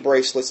vaccine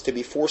bracelets to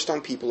be forced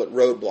on people at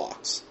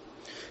roadblocks.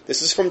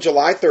 This is from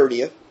July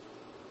 30th,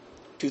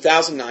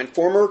 2009.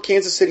 Former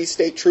Kansas City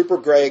State Trooper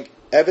Greg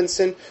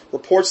Evanson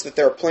reports that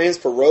there are plans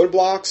for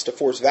roadblocks to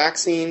force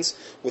vaccines,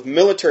 with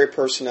military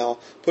personnel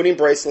putting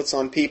bracelets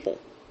on people.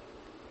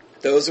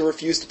 Those who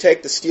refuse to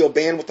take the steel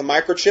band with the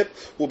microchip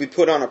will be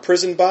put on a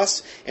prison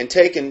bus and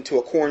taken to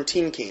a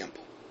quarantine camp.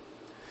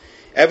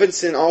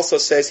 Evanson also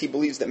says he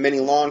believes that many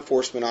law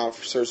enforcement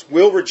officers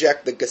will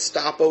reject the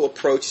Gestapo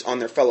approach on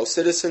their fellow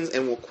citizens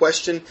and will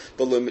question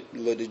the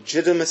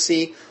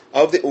legitimacy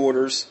of the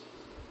orders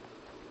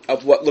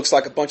of what looks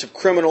like a bunch of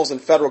criminals in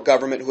federal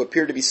government who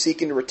appear to be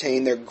seeking to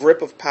retain their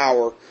grip of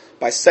power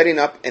by setting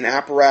up an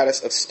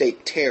apparatus of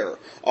state terror,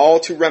 all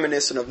too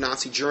reminiscent of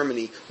Nazi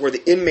Germany, where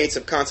the inmates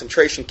of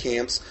concentration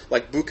camps,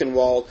 like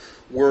Buchenwald,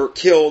 were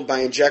killed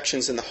by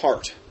injections in the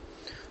heart.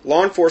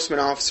 Law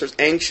enforcement officers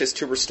anxious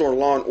to restore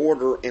law and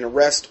order and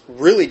arrest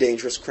really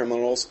dangerous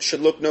criminals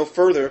should look no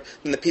further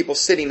than the people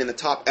sitting in the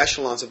top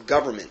echelons of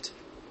government.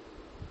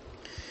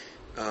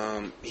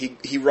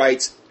 He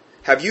writes,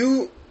 "Have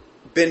you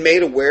been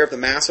made aware of the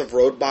massive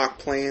roadblock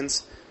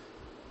plans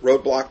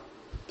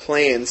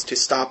to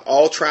stop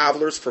all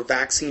travelers for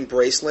vaccine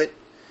bracelet,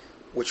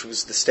 which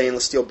was the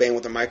stainless steel band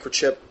with a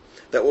microchip,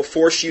 that will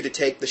force you to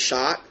take the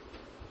shot?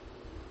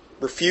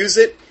 Refuse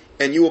it,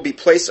 and you will be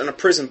placed on a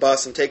prison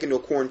bus and taken to a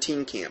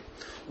quarantine camp.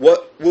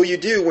 What will you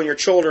do when your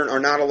children are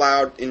not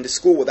allowed into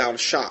school without a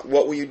shot?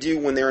 What will you do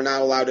when they are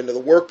not allowed into the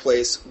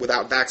workplace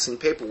without vaccine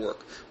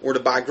paperwork, or to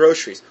buy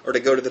groceries, or to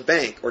go to the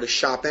bank, or to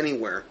shop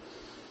anywhere?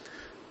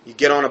 You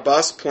get on a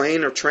bus,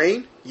 plane, or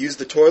train? Use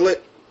the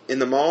toilet in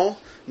the mall?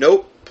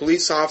 Nope.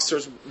 Police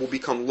officers will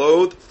become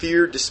loathed,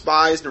 feared,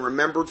 despised, and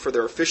remembered for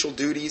their official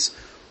duties,"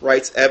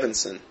 writes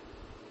Evanson.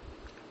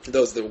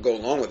 Those that will go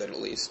along with it,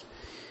 at least.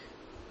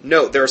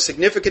 Note, there are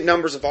significant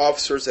numbers of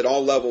officers at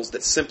all levels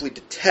that simply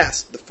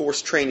detest the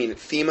forced training at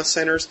FEMA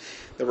centers,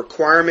 the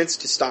requirements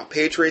to stop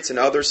patriots and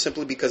others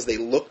simply because they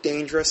look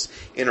dangerous,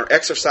 and are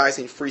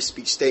exercising free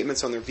speech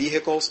statements on their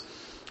vehicles.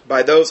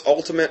 By whose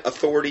ultimate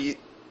authority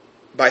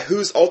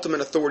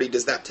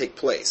does that take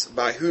place?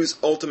 By whose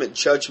ultimate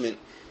judgment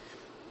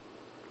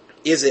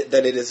is it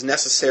that it is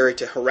necessary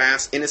to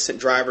harass innocent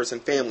drivers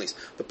and families?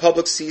 The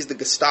public sees the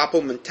Gestapo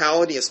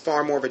mentality as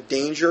far more of a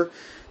danger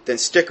than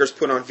stickers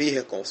put on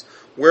vehicles.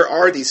 Where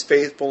are these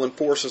faithful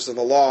enforcers of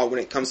the law when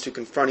it comes to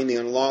confronting the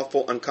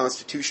unlawful,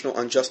 unconstitutional,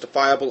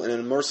 unjustifiable, and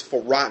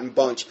unmerciful rotten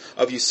bunch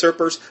of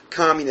usurpers,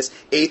 communists,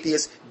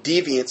 atheists,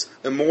 deviants,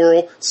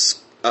 immoral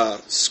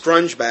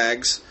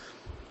scrungebags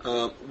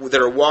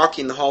that are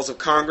walking the halls of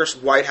Congress,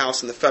 White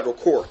House, and the federal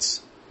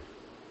courts?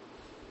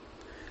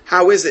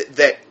 How is it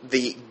that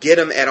the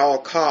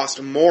get-em-at-all-cost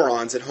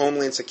morons at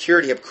Homeland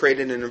Security have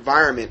created an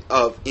environment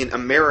in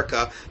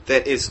America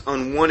that is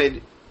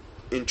unwanted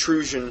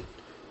intrusion,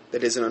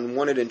 that is an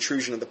unwanted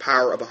intrusion of the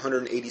power of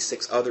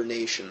 186 other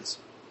nations?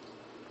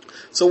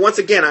 So once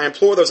again, I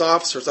implore those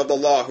officers of the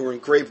law who are in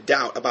grave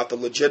doubt about the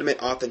legitimate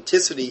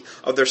authenticity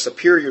of their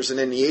superiors in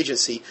any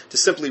agency to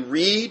simply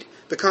read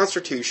the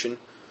Constitution,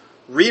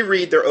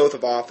 reread their oath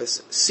of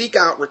office, seek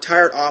out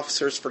retired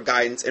officers for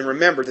guidance, and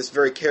remember this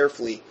very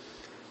carefully,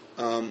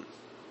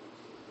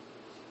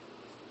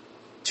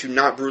 to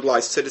not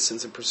brutalize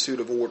citizens in pursuit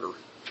of order.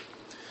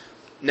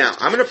 Now,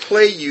 I'm going to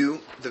play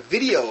you the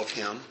video of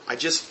him I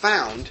just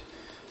found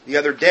the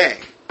other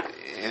day.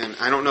 And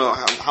I don't know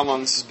how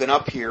long this has been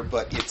up here,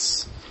 but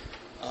it's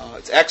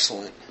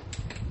excellent.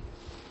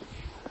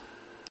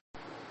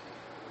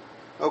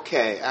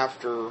 Okay,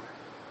 after a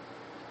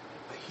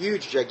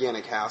huge,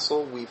 gigantic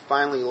hassle, we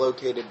finally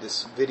located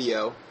this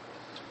video.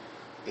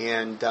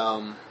 And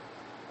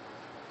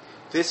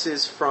this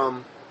is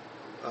from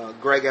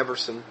Greg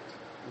Everson,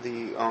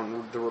 the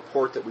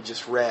report that we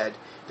just read.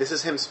 This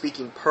is him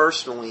speaking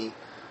personally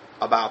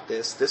about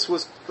this. This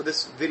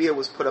video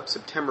was put up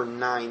September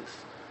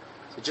 9th.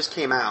 So it just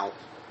came out.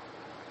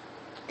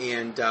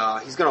 And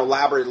he's going to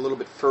elaborate a little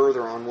bit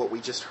further on what we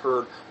just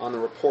heard on the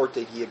report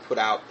that he had put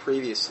out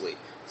previously.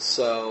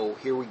 So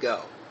here we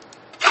go.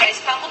 I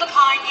stumbled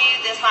upon you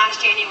this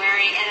last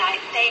January, and I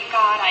thank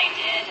God I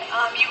did.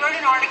 You wrote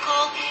an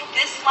article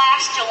this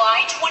last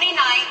July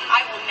 29th.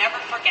 I will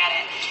never forget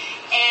it.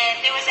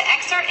 And there was an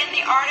excerpt in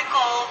the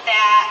article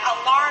that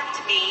alarmed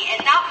me,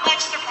 and not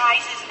much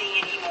surprises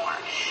me anymore,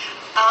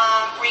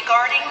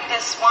 regarding the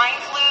swine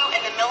flu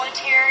and the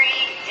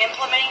military,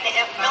 implementing the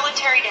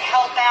military to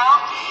help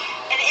out.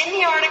 And in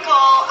the article,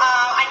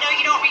 I know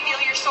you don't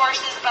reveal your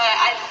sources, but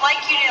I'd like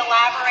you to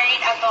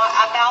elaborate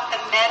about the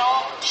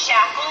metal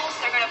shackles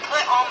they're going to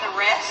put on the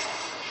wrists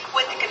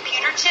with the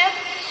computer chip.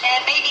 And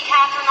maybe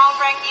Catherine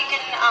Albrecht, you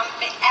can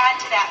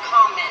add to that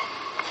comment.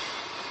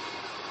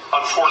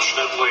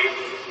 Unfortunately,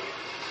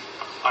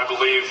 I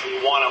believe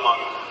one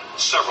among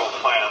several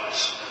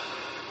plans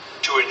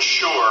to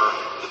ensure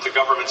that the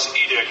government's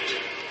edict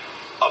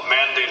of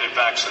mandated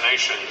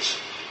vaccinations,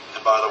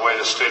 and by the way,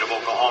 the state of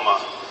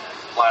Oklahoma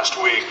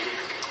last week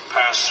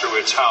passed through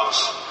its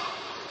House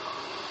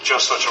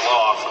just such a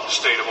law for the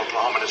state of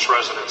Oklahoma and its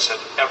residents, that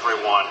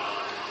everyone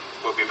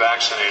will be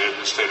vaccinated in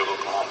the state of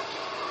Oklahoma.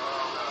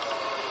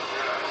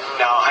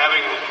 Now,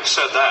 having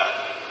said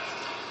that,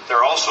 there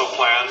are also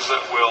plans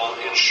that will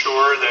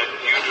ensure that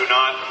you do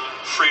not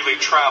freely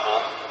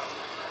travel,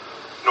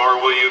 nor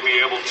will you be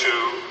able to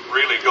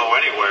really go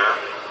anywhere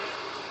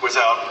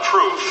without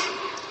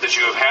proof that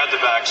you have had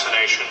the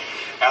vaccination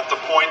at the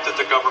point that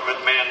the government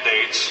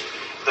mandates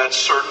that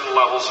certain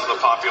levels of the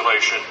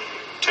population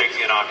take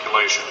the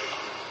inoculation.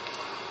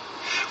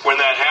 When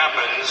that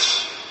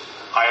happens,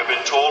 I have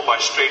been told by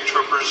state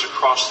troopers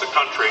across the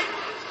country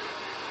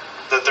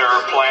that there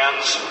are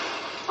plans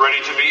ready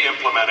to be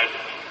implemented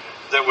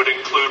that would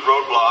include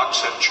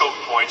roadblocks and choke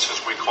points,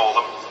 as we call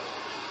them,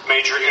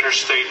 major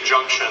interstate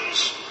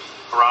junctions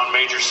around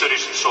major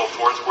cities and so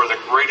forth, where the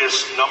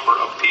greatest number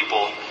of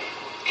people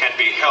can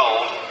be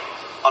held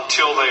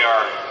until they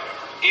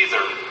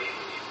either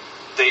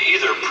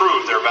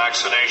prove their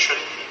vaccination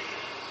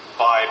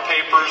by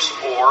papers,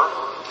 or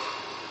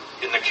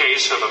in the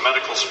case of a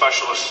medical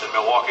specialist in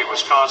Milwaukee,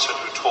 Wisconsin,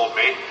 who told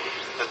me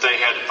that they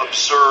had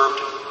observed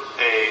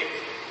a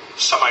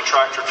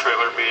semi-tractor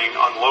trailer being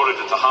unloaded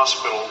at the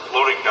hospital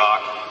loading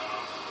dock,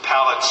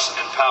 pallets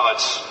and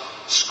pallets,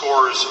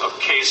 scores of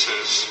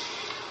cases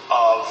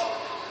of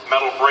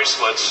metal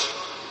bracelets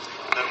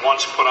that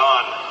once put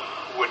on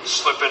would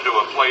slip into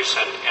a place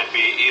and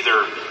be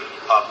either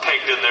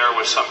pegged in there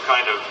with some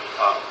kind of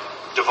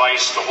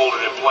device to hold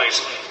it in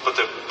place, but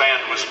the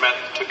band was meant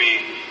to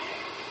be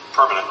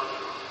permanent.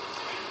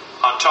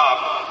 On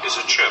top is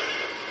a chip.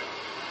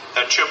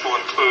 That chip will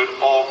include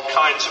all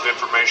kinds of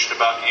information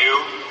about you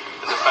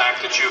and the fact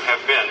that you have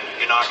been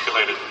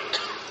inoculated.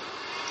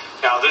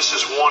 Now, this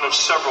is one of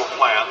several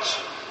plans.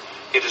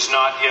 It has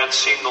not yet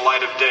seen the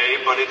light of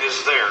day, but it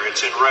is there.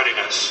 It's in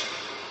readiness.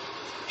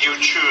 You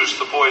choose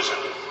the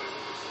poison.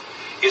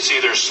 It's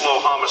either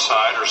slow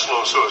homicide or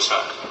slow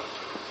suicide.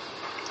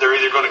 They're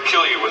either going to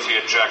kill you with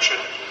the injection,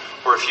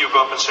 or if you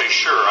go up and say,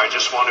 sure, I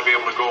just want to be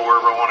able to go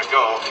wherever I want to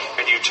go,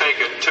 and you take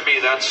it, to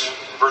me, that's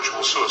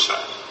virtual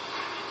suicide.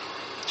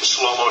 Just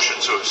slow motion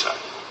suicide.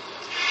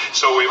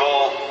 So we've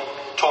all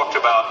talked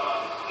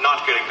about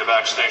not getting the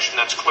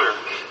vaccination, that's clear,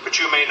 but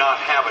you may not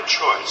have a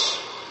choice.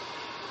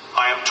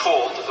 I am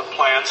told that the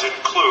plans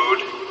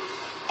include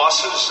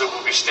buses that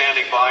will be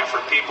standing by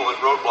for people at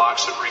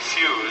roadblocks that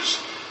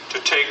refuse to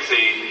take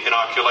the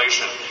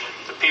inoculation.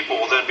 The people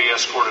will then be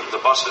escorted to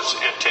the buses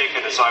and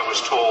taken, as I was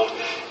told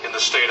in the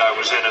state I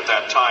was in at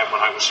that time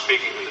when I was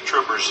speaking to the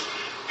troopers,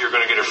 you're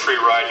going to get a free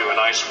ride to a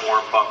nice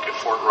warm bunk at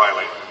Fort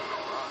Riley.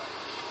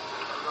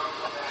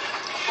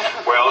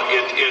 Well,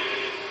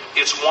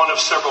 it's one of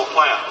several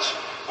plans.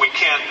 We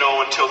can't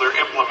know until they're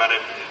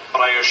implemented,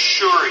 but I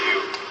assure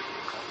you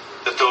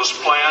that those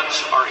plans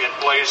are in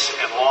place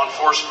and law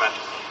enforcement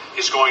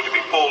is going to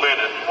be pulled in.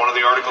 And one of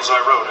the articles I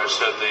wrote, I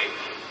said the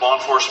law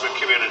enforcement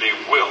community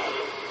will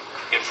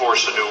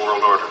enforce the New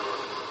World Order.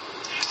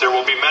 There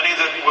will be many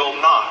that will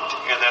not,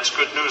 and that's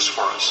good news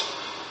for us.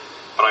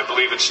 But I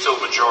believe it's still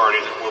a majority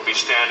that will be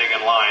standing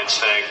in line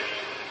saying,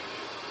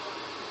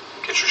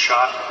 get your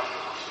shot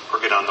or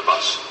get on the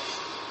bus.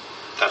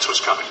 That's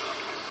what's coming.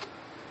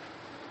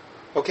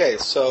 Okay,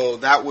 so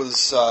that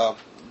was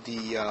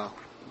the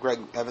Greg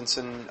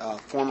Evanson,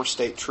 former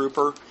state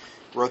trooper,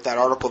 wrote that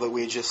article that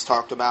we just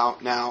talked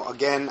about. Now,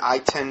 again, I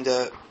tend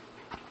to,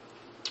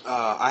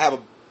 I have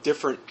a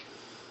different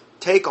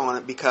take on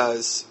it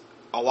because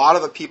a lot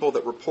of the people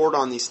that report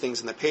on these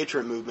things in the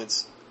Patriot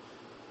movements,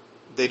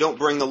 they don't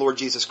bring the Lord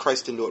Jesus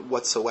Christ into it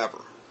whatsoever.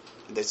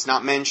 It's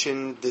not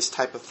mentioned, this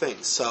type of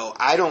thing. So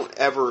I don't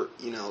ever,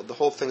 the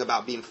whole thing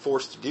about being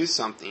forced to do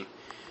something,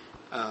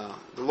 the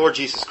Lord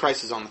Jesus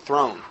Christ is on the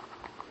throne,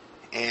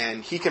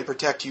 and He can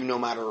protect you no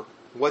matter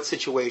what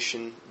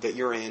situation that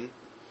you're in.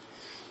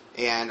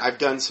 And I've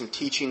done some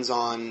teachings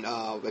on,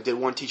 I did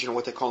one teaching on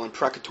what they call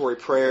imprecatory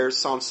prayers,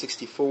 Psalm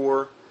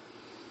 64,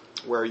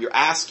 where you're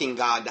asking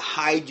God to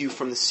hide you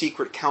from the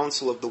secret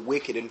counsel of the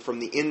wicked and from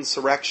the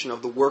insurrection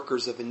of the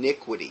workers of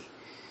iniquity.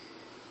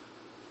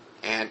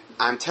 And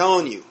I'm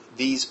telling you,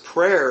 these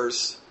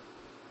prayers,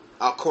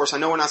 of course, I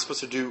know we're not supposed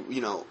to do,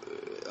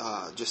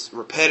 just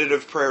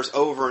repetitive prayers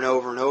over and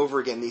over and over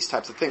again, these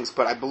types of things,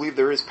 but I believe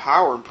there is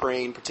power in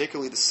praying,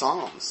 particularly the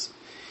Psalms,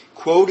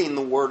 quoting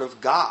the Word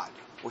of God,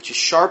 which is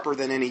sharper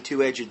than any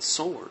two-edged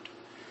sword.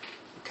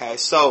 Okay,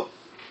 so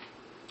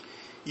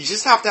you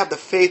just have to have the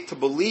faith to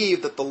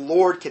believe that the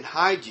Lord can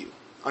hide you.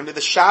 Under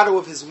the shadow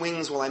of His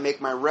wings will I make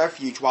my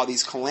refuge while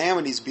these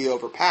calamities be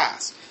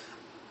overpassed.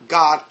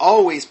 God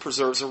always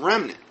preserves a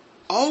remnant.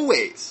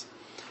 Always.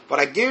 But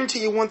I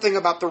guarantee you one thing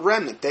about the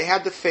remnant. They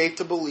had the faith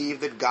to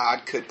believe that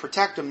God could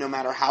protect them no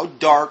matter how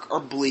dark or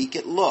bleak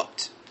it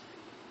looked.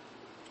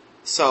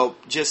 So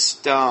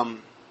just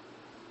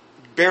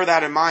bear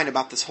that in mind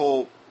about this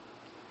whole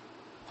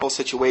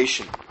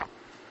situation.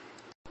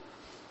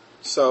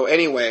 So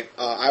anyway,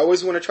 I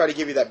always want to try to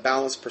give you that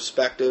balanced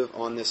perspective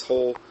on this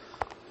whole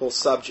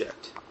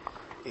subject.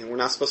 And we're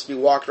not supposed to be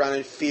walked around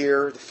in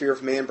fear. The fear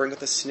of man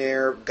bringeth a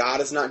snare. God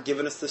has not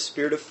given us the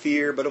spirit of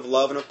fear, but of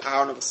love and of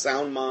power and of a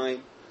sound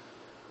mind.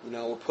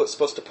 We're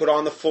supposed to put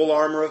on the full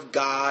armor of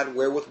God,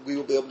 wherewith we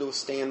will be able to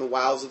withstand the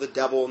wiles of the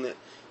devil. And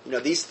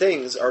these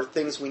things are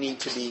things we need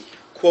to be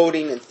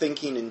quoting and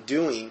thinking and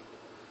doing,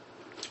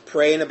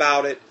 praying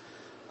about it.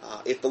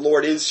 If the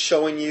Lord is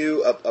showing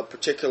you a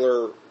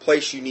particular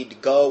place you need to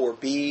go or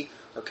be,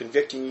 or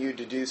convicting you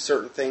to do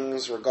certain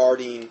things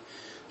regarding,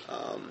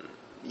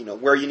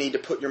 where you need to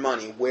put your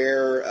money,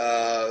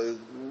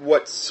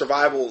 what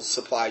survival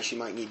supplies you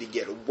might need to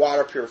get,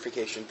 water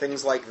purification,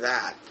 things like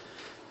that.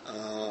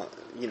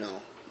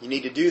 You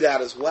need to do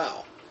that as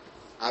well.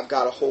 I've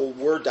got a whole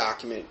Word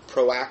document,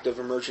 proactive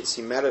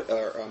emergency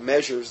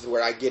measures,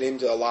 where I get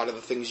into a lot of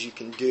the things you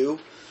can do,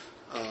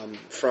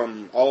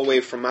 from all the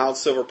way from mild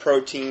silver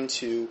protein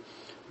to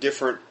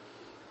different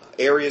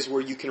areas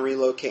where you can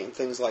relocate and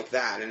things like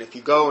that. And if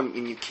you go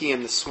and you key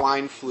in the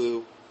swine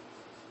flu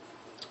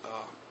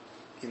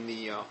in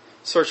the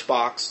search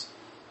box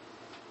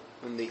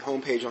on the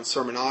homepage on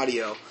Sermon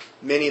Audio,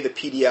 many of the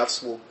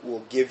PDFs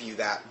will give you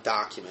that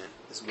document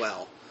as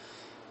well.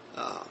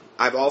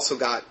 I've also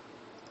got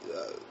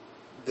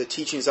the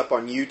teachings up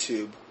on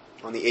YouTube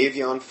on the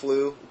avian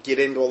flu. Get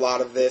into a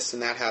lot of this,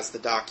 and that has the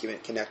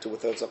document connected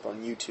with those up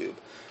on YouTube.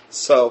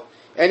 So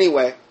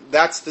anyway,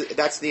 that's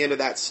the end of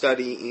that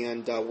study,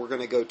 and we're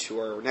going to go to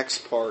our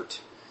next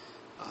part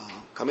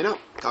coming up.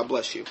 God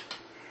bless you.